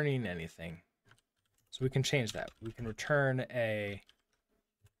returning anything. So we can change that. We can return a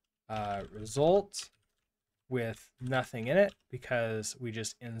result with nothing in it because we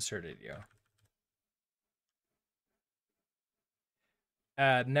just inserted you.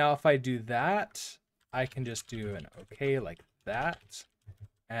 Now if I do that, I can just do an okay like that.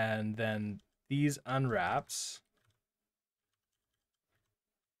 And then these unwraps,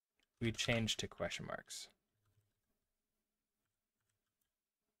 we change to question marks.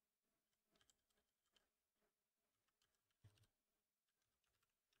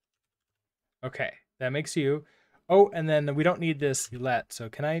 Okay, that makes you. Oh, and then we don't need this let. So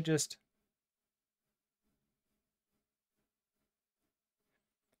can I just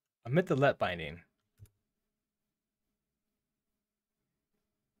omit the let binding?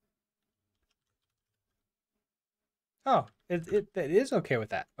 Oh, it is okay with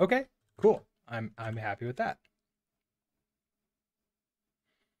that. Okay, cool. I'm happy with that.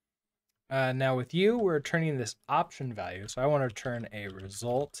 Now with you, we're turning this option value. So I want to turn a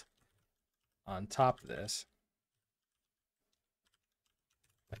result on top of this.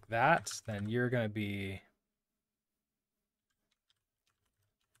 Like that. Then you're going to be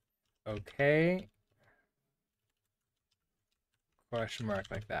okay. Question mark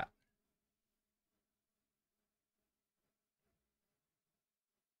like that.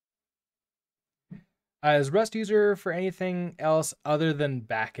 Is Rust user for anything else other than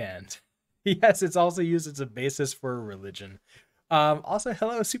backend? Yes, it's also used as a basis for religion. Also,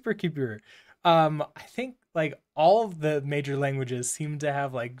 hello, Superkeeper. I think like all of the major languages seem to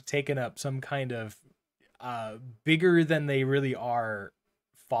have like taken up some kind of bigger than they really are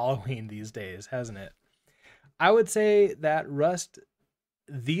following these days, hasn't it? I would say that Rust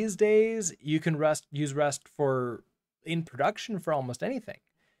these days you can use Rust for in production for almost anything.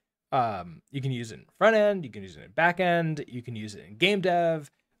 You can use it in front end, you can use it in back end, you can use it in game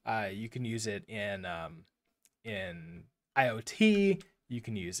dev, you can use it in IoT, you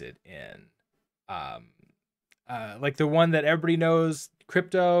can use it in like the one that everybody knows,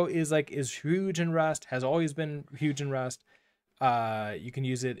 crypto is huge in Rust, has always been huge in Rust. You can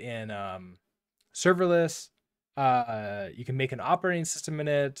use it in serverless. You can make an operating system in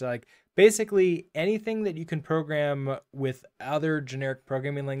it. Like basically anything that you can program with other generic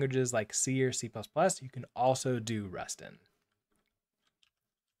programming languages like C or C++, you can also do Rust in.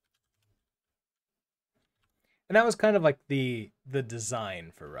 And that was kind of like the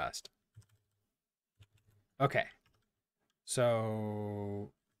design for Rust. Okay.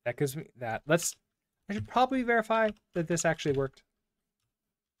 So that gives me that. I should probably verify that this actually worked.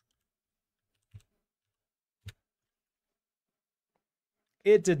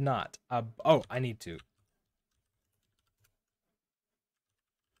 It did not. Oh, I need to.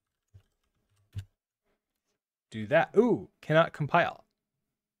 Do that. Ooh, cannot compile.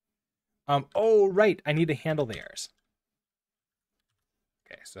 Oh, right. I need to handle the errors.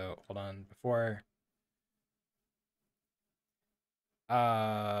 Okay, so hold on. Before.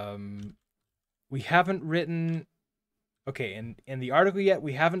 We haven't written. Okay, in the article yet,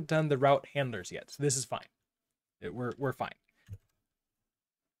 we haven't done the route handlers yet. So this is fine. We're fine.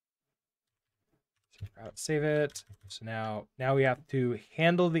 Save it. So now we have to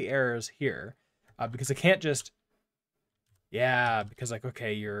handle the errors here, because I can't just. Yeah, because like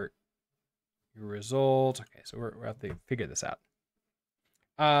okay, your result. Okay, so we're have to figure this out.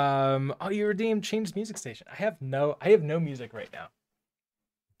 Oh, you redeemed changed music station. I have no music right now.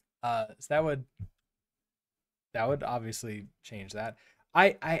 So that would obviously change that.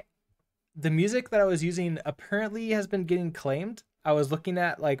 The music that I was using apparently has been getting claimed. I was looking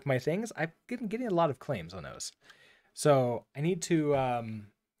at like my things. I've been getting a lot of claims on those. So I need to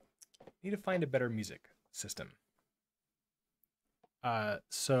find a better music system.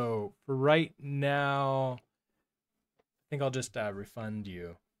 So for right now, I think I'll just refund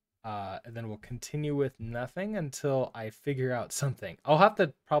you. And then we'll continue with nothing until I figure out something. I'll have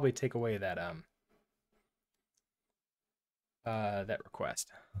to probably take away that that request.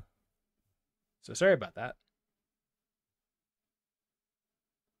 So sorry about that.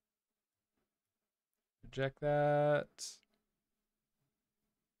 Reject that.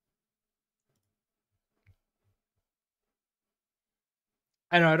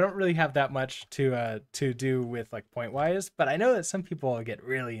 I know I don't really have that much to do with like point wise, but I know that some people get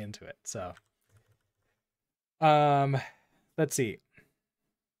really into it. So let's see.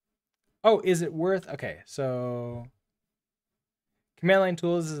 Oh, is it worth? Okay, so command line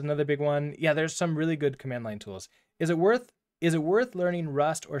tools is another big one. Yeah, there's some really good command line tools. Is it worth learning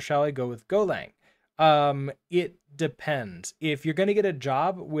Rust or shall I go with Golang? It depends. If you're going to get a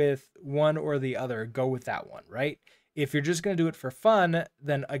job with one or the other, go with that one, right? If you're just going to do it for fun,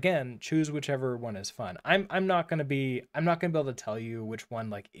 then again, choose whichever one is fun. I'm not going to be able to tell you which one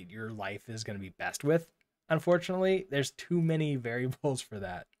like your life is going to be best with. Unfortunately, there's too many variables for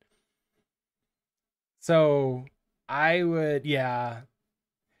that. So, I would yeah,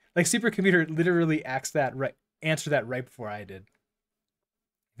 like supercomputer literally answer that right before I did.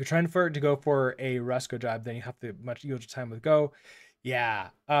 If you're trying for it to go for a Rust Go job, then you have to much use your time with Go. Yeah.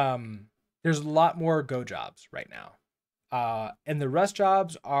 There's a lot more Go jobs right now. And the Rust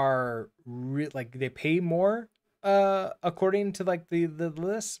jobs are like they pay more according to like the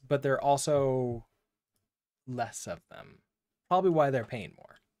list, but they're also less of them. Probably why they're paying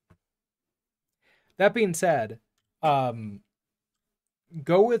more. That being said, um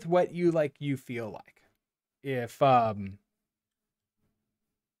go with what you feel like. If I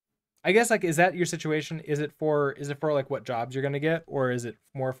guess like is that your situation? Is it for like what jobs you're gonna get, or is it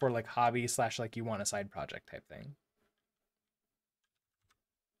more for like hobby slash like you want a side project type thing?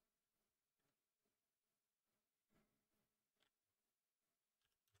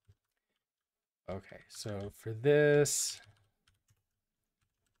 Okay, so for this,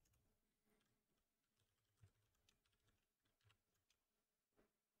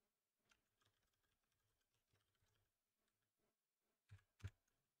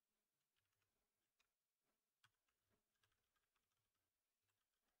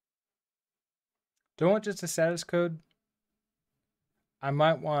 don't want just a status code. I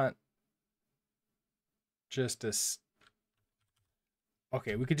might want just a.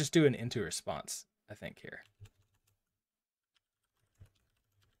 Okay, we could just do an into response. I think here.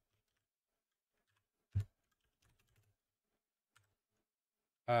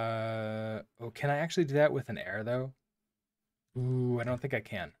 Oh, can I actually do that with an error though? Ooh, I don't think I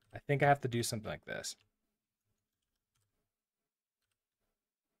can. I think I have to do something like this.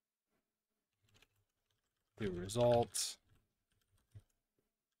 Do results.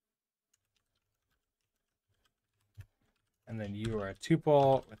 And then you are a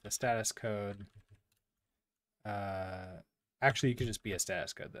tuple with the status code. Actually, you could just be a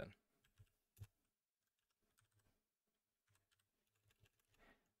status code then.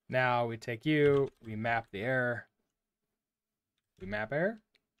 Now we take you, we map the error. We map error.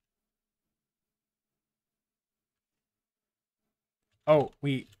 Oh,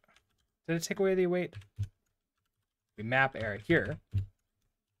 did it take away the await? We map error here.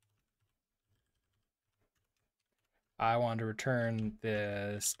 I want to return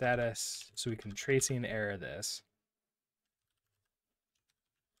the status so we can tracing error this.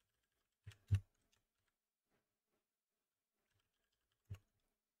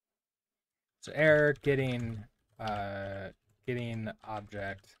 So error getting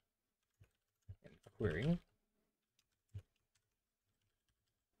object in query.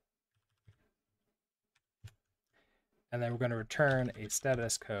 And then we're going to return a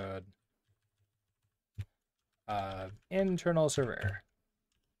status code of internal server error.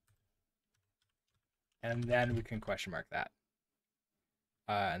 And then we can question mark that.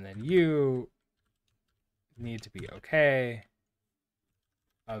 And then you need to be okay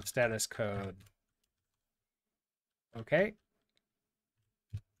of status code. Okay.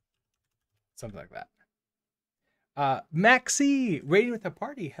 Something like that. Maxi, raiding with a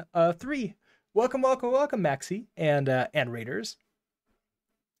party. 3. Welcome, welcome, welcome, Maxi and raiders.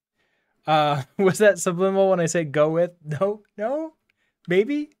 Was that subliminal when I say go with? No,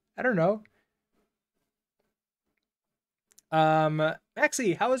 maybe, I don't know.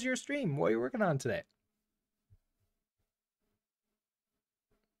 Maxi, how was your stream? What are you working on today?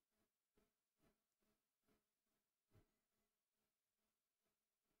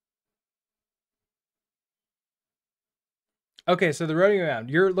 Okay, so the roading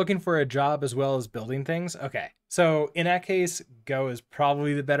around, you're looking for a job as well as building things. Okay, so in that case, Go is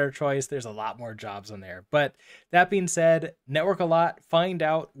probably the better choice. There's a lot more jobs on there. But that being said, network a lot, find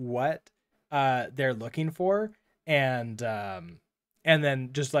out what they're looking for, and then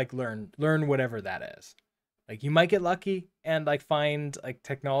just like learn whatever that is. Like you might get lucky and like find like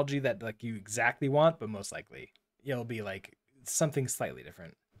technology that like you exactly want, but most likely it'll be like something slightly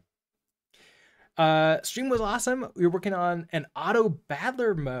different. Stream was awesome. We were working on an auto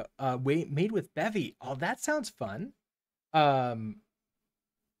battler made with Bevy. Oh, that sounds fun. Um,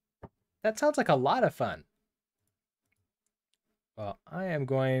 that sounds like a lot of fun. Well, I am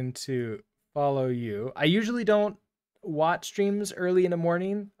going to follow you. I usually don't watch streams early in the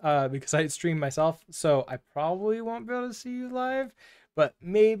morning because I stream myself, so I probably won't be able to see you live, but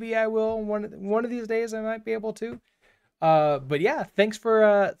maybe I will one of these days. I might be able to. But yeah, thanks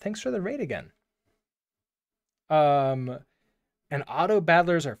for the raid again. Um, and auto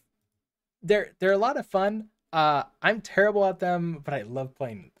battlers are they're a lot of fun. I'm terrible at them, but I love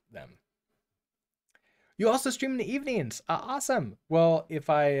playing them. You also stream in the evenings. Awesome. Well, if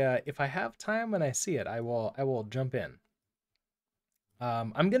I have time and I see it, I will jump in.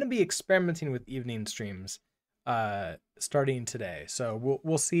 I'm gonna be experimenting with evening streams starting today, so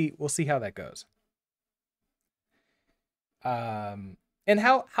we'll see how that goes. And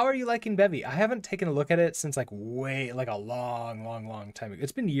how are you liking Bevy? I haven't taken a look at it since like a long time ago.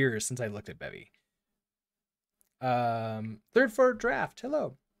 It's been years since I looked at Bevy. Third floor draft.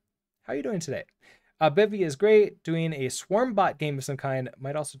 Hello. How are you doing today? Bevy is great. Doing a swarm bot game of some kind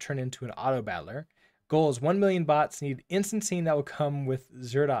might also turn into an auto battler. Goal is 1 million bots need instancing that will come with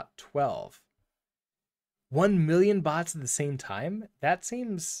 0.12. 1 million bots at the same time? That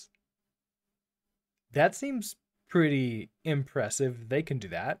seems pretty impressive. They can do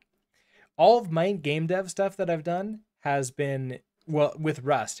that. All of my game dev stuff that I've done has been, well, with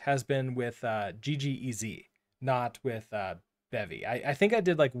Rust, has been with GGEZ, not with Bevy. I think I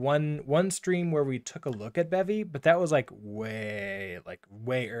did like one stream where we took a look at Bevy, but that was like way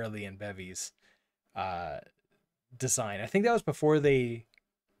early in Bevy's uh, design. I think that was before they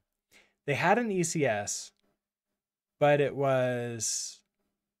had an ECS, but it was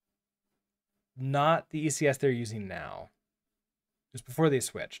not the ECS they're using now. Just before they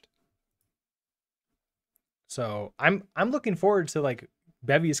switched. So I'm looking forward to like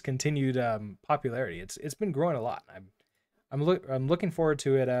Bevy's continued popularity. It's been growing a lot. I'm looking forward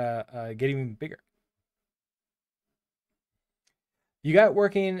to it getting even bigger. You got it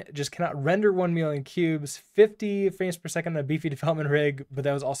working, just cannot render 1 million cubes, 50 frames per second on a beefy development rig, but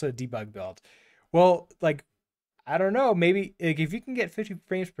that was also a debug build. Well, like, I don't know, maybe like, if you can get 50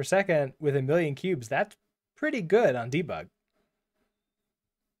 frames per second with 1 million cubes, that's pretty good on debug.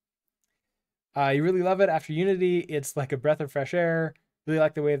 You really love it after Unity. It's like a breath of fresh air. Really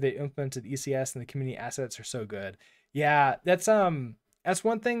like the way they implemented ECS and the community assets are so good. Yeah, that's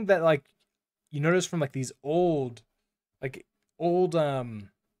one thing that like you notice from like these like old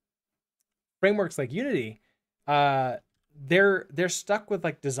frameworks like Unity. Uh they're stuck with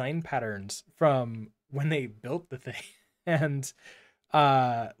like design patterns from when they built the thing. And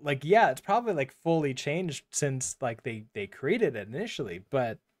like yeah, it's probably like fully changed since like they created it initially,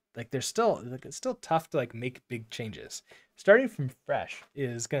 but like there's still like it's still tough to like make big changes. Starting from fresh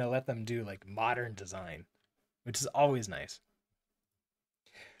is going to let them do like modern design, which is always nice.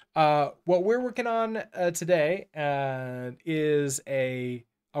 What we're working on today is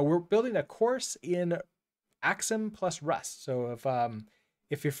we're building a course in Axum plus Rust. So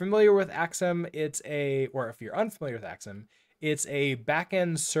if you're familiar with Axum, or if you're unfamiliar with Axum, it's a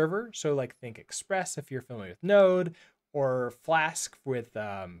backend server. So like think Express if you're familiar with Node, or Flask with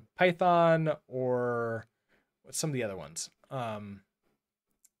Python, or what's some of the other ones? I'm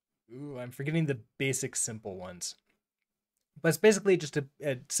forgetting the basic simple ones. But it's basically just a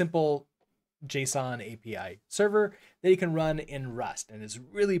simple JSON API server that you can run in Rust, and it's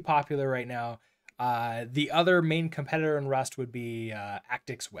really popular right now. The other main competitor in Rust would be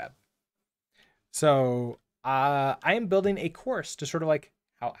Actix Web. So I am building a course to sort of like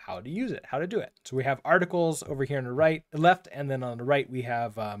how to use it, how to do it. So we have articles over here on the left, and then on the right we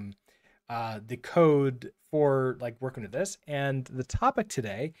have the code for like working with this. And the topic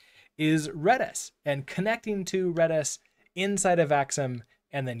today is Redis and connecting to Redis inside of Axum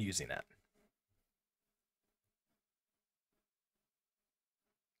and then using it.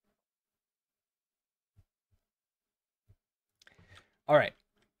 All right.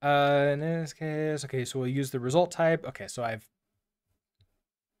 In this case, okay, so we'll use the result type. Okay, so I've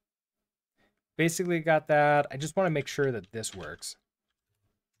basically got that. I just want to make sure that this works.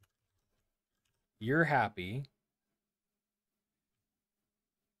 You're happy.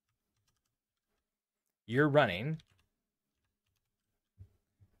 You're running.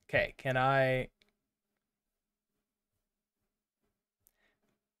 Okay, can I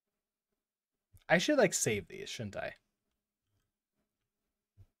should like save these, shouldn't I?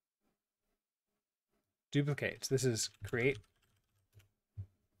 Duplicates. This is create.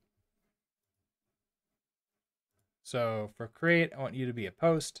 So for create, I want you to be a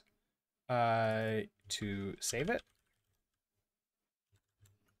post to save it.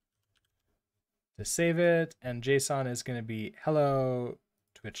 To save it, and JSON is going to be hello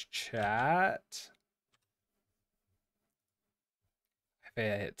Twitch chat. If I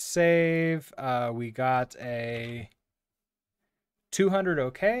hit save, we got a 200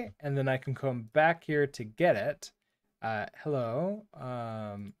 okay, and then I can come back here to get it. Hello,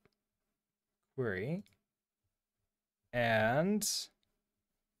 query, and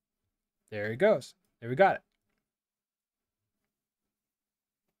there it goes. There we got it.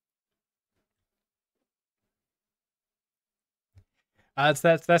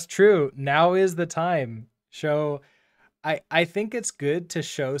 That's true. Now is the time. Show I think it's good to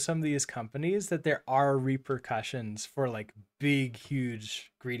show some of these companies that there are repercussions for like big,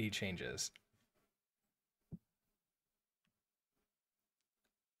 huge, greedy changes.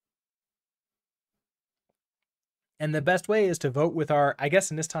 And the best way is to vote with our, I guess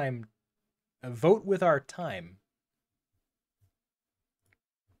in this time, vote with our time.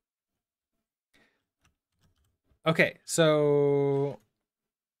 Okay, so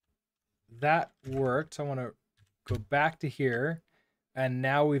that worked. I want to go back to here. And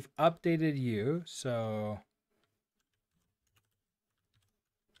now we've updated you. So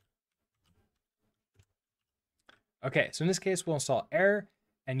okay, so in this case, we'll install error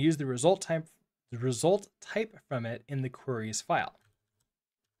and use the result type from it in the queries file.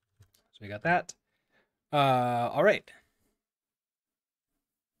 So we got that. All right.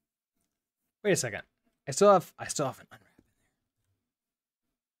 Wait a second. I still have an unwrap.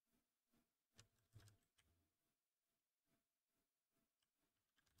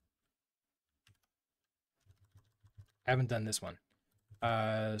 I haven't done this one.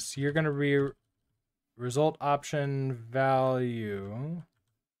 So you're gonna result option value.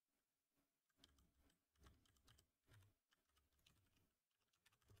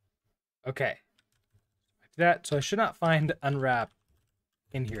 Okay. That so I should not find unwrap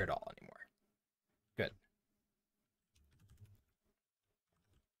in here at all anymore. Good.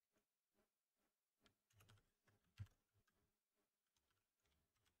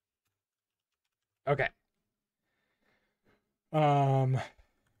 Okay.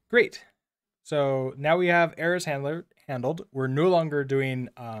 Great. So now we have errors handled. We're no longer doing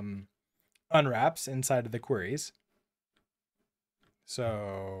unwraps inside of the queries.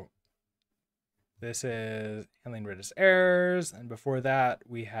 So this is handling Redis errors. And before that,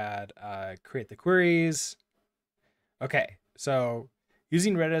 we had create the queries. Okay, so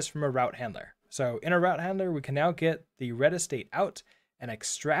using Redis from a route handler. So in a route handler, we can now get the Redis state out and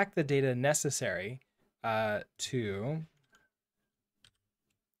extract the data necessary to...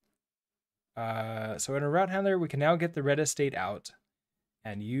 so in a route handler, we can now get the Redis state out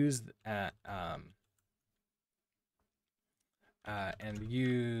and use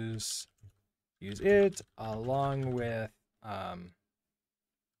use it along with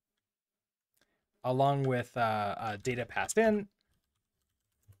data passed in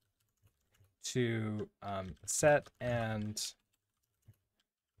to set and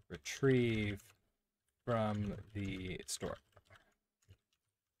retrieve from the store.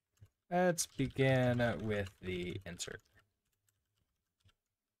 Let's begin with the insert.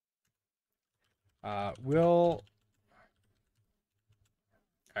 All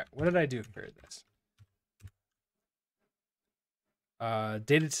right, what did I do for this?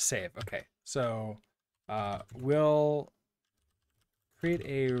 Data to save. Okay, so we'll create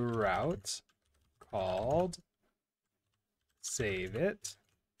a route called save it,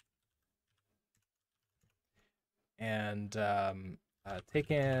 and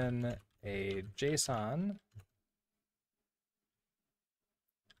take in a JSON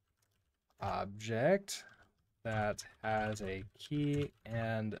object that has a key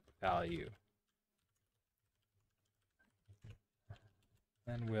and value.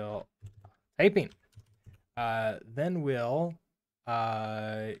 Then we'll typing. Then we'll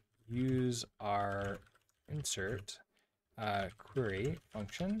use our insert query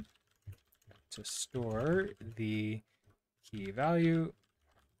function to store the key value,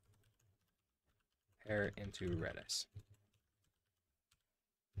 pair into Redis.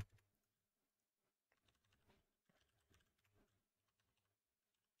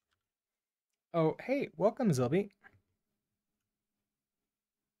 Oh, hey, welcome, Zilby.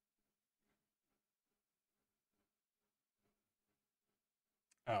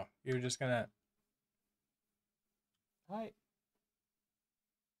 Oh, you're just gonna... Hi.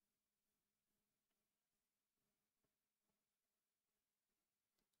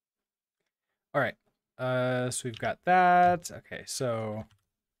 All right, so we've got that. Okay, so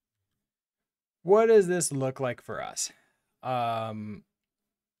what does this look like for us?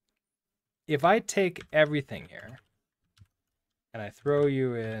 If I take everything here and I throw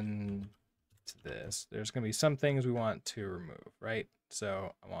you in to this, there's going to be some things we want to remove, right?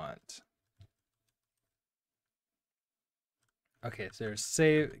 So I want... Okay, so there's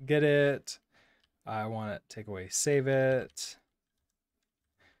save, get it. I want to take away save it.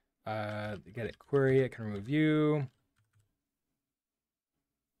 Get it query, it can remove you.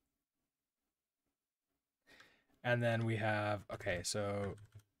 And then we have, okay, so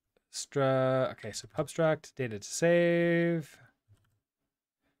okay, so pubstruct, data to save.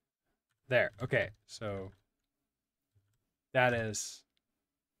 There, okay, so that is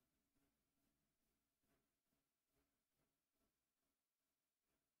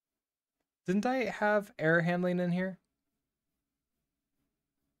Didn't I have error handling in here?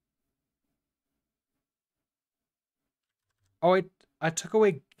 Oh, I took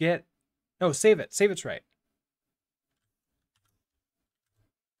away get. No, save it. Save it's right.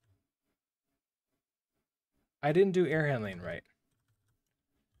 I didn't do error handling right.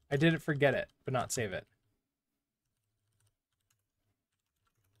 I did it for get it, but not save it.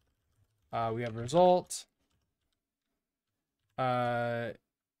 We have result.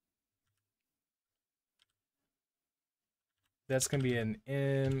 That's going to be an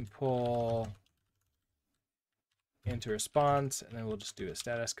impl into response, and then we'll just do a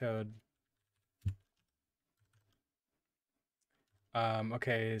status code.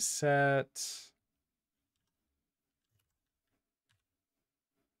 Okay, set.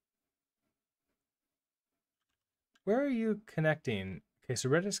 Where are you connecting? Okay, so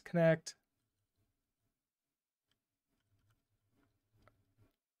Redis connect.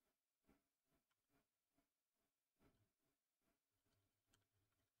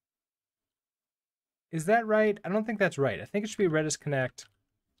 Is that right? I don't think that's right. I think it should be Redis connect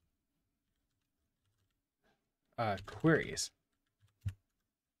queries.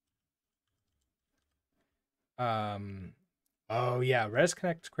 Oh yeah, Redis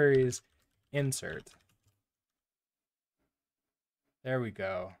connect queries insert. There we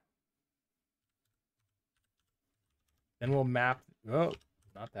go. Then we'll map. Oh,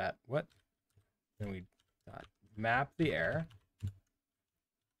 not that. What? Then we map the error.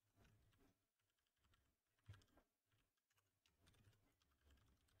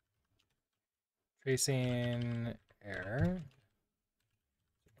 Tracing error.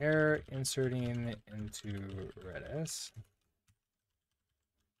 Error inserting into Redis.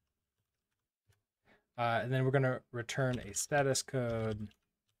 And then we're going to return a status code.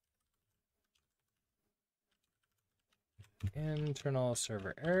 Internal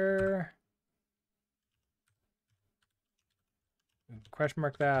server error. Question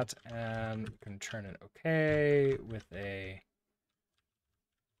mark that, and we can turn it okay with a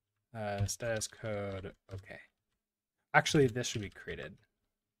status code okay. Actually, this should be created.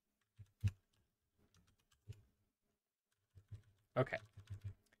 Okay,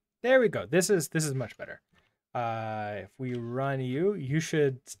 there we go. This is much better. If we run you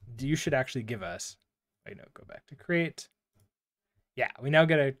should actually give us. Wait, no, go back to create. Yeah, we now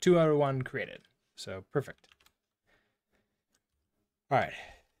get a 2 out of 1 created. So perfect. All right,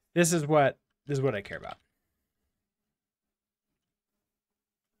 this is what I care about.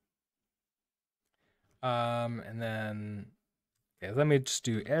 And then okay, let me just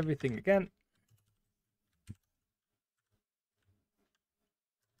do everything again.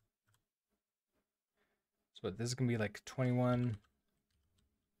 So this is gonna be like 21.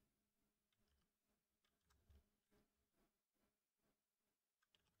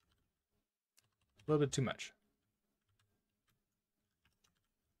 A little bit too much.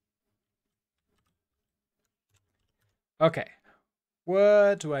 Okay,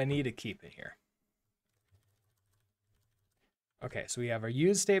 what do I need to keep in here? Okay, so we have our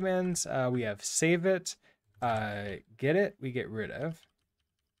use statements. We have save it, get it, we get rid of.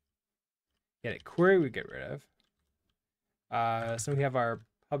 Get it query, we get rid of. So we have our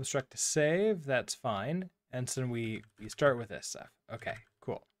pub struct to save. That's fine. And so we start with this stuff. Okay,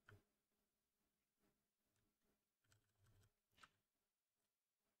 cool.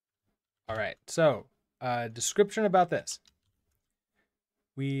 All right, so description about this.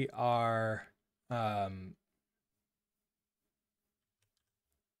 We are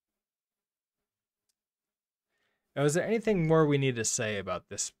now, is there anything more we need to say about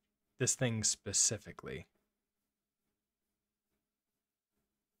this thing specifically?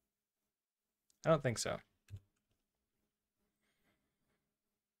 I don't think so.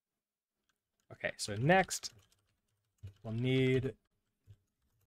 Okay, so next we'll need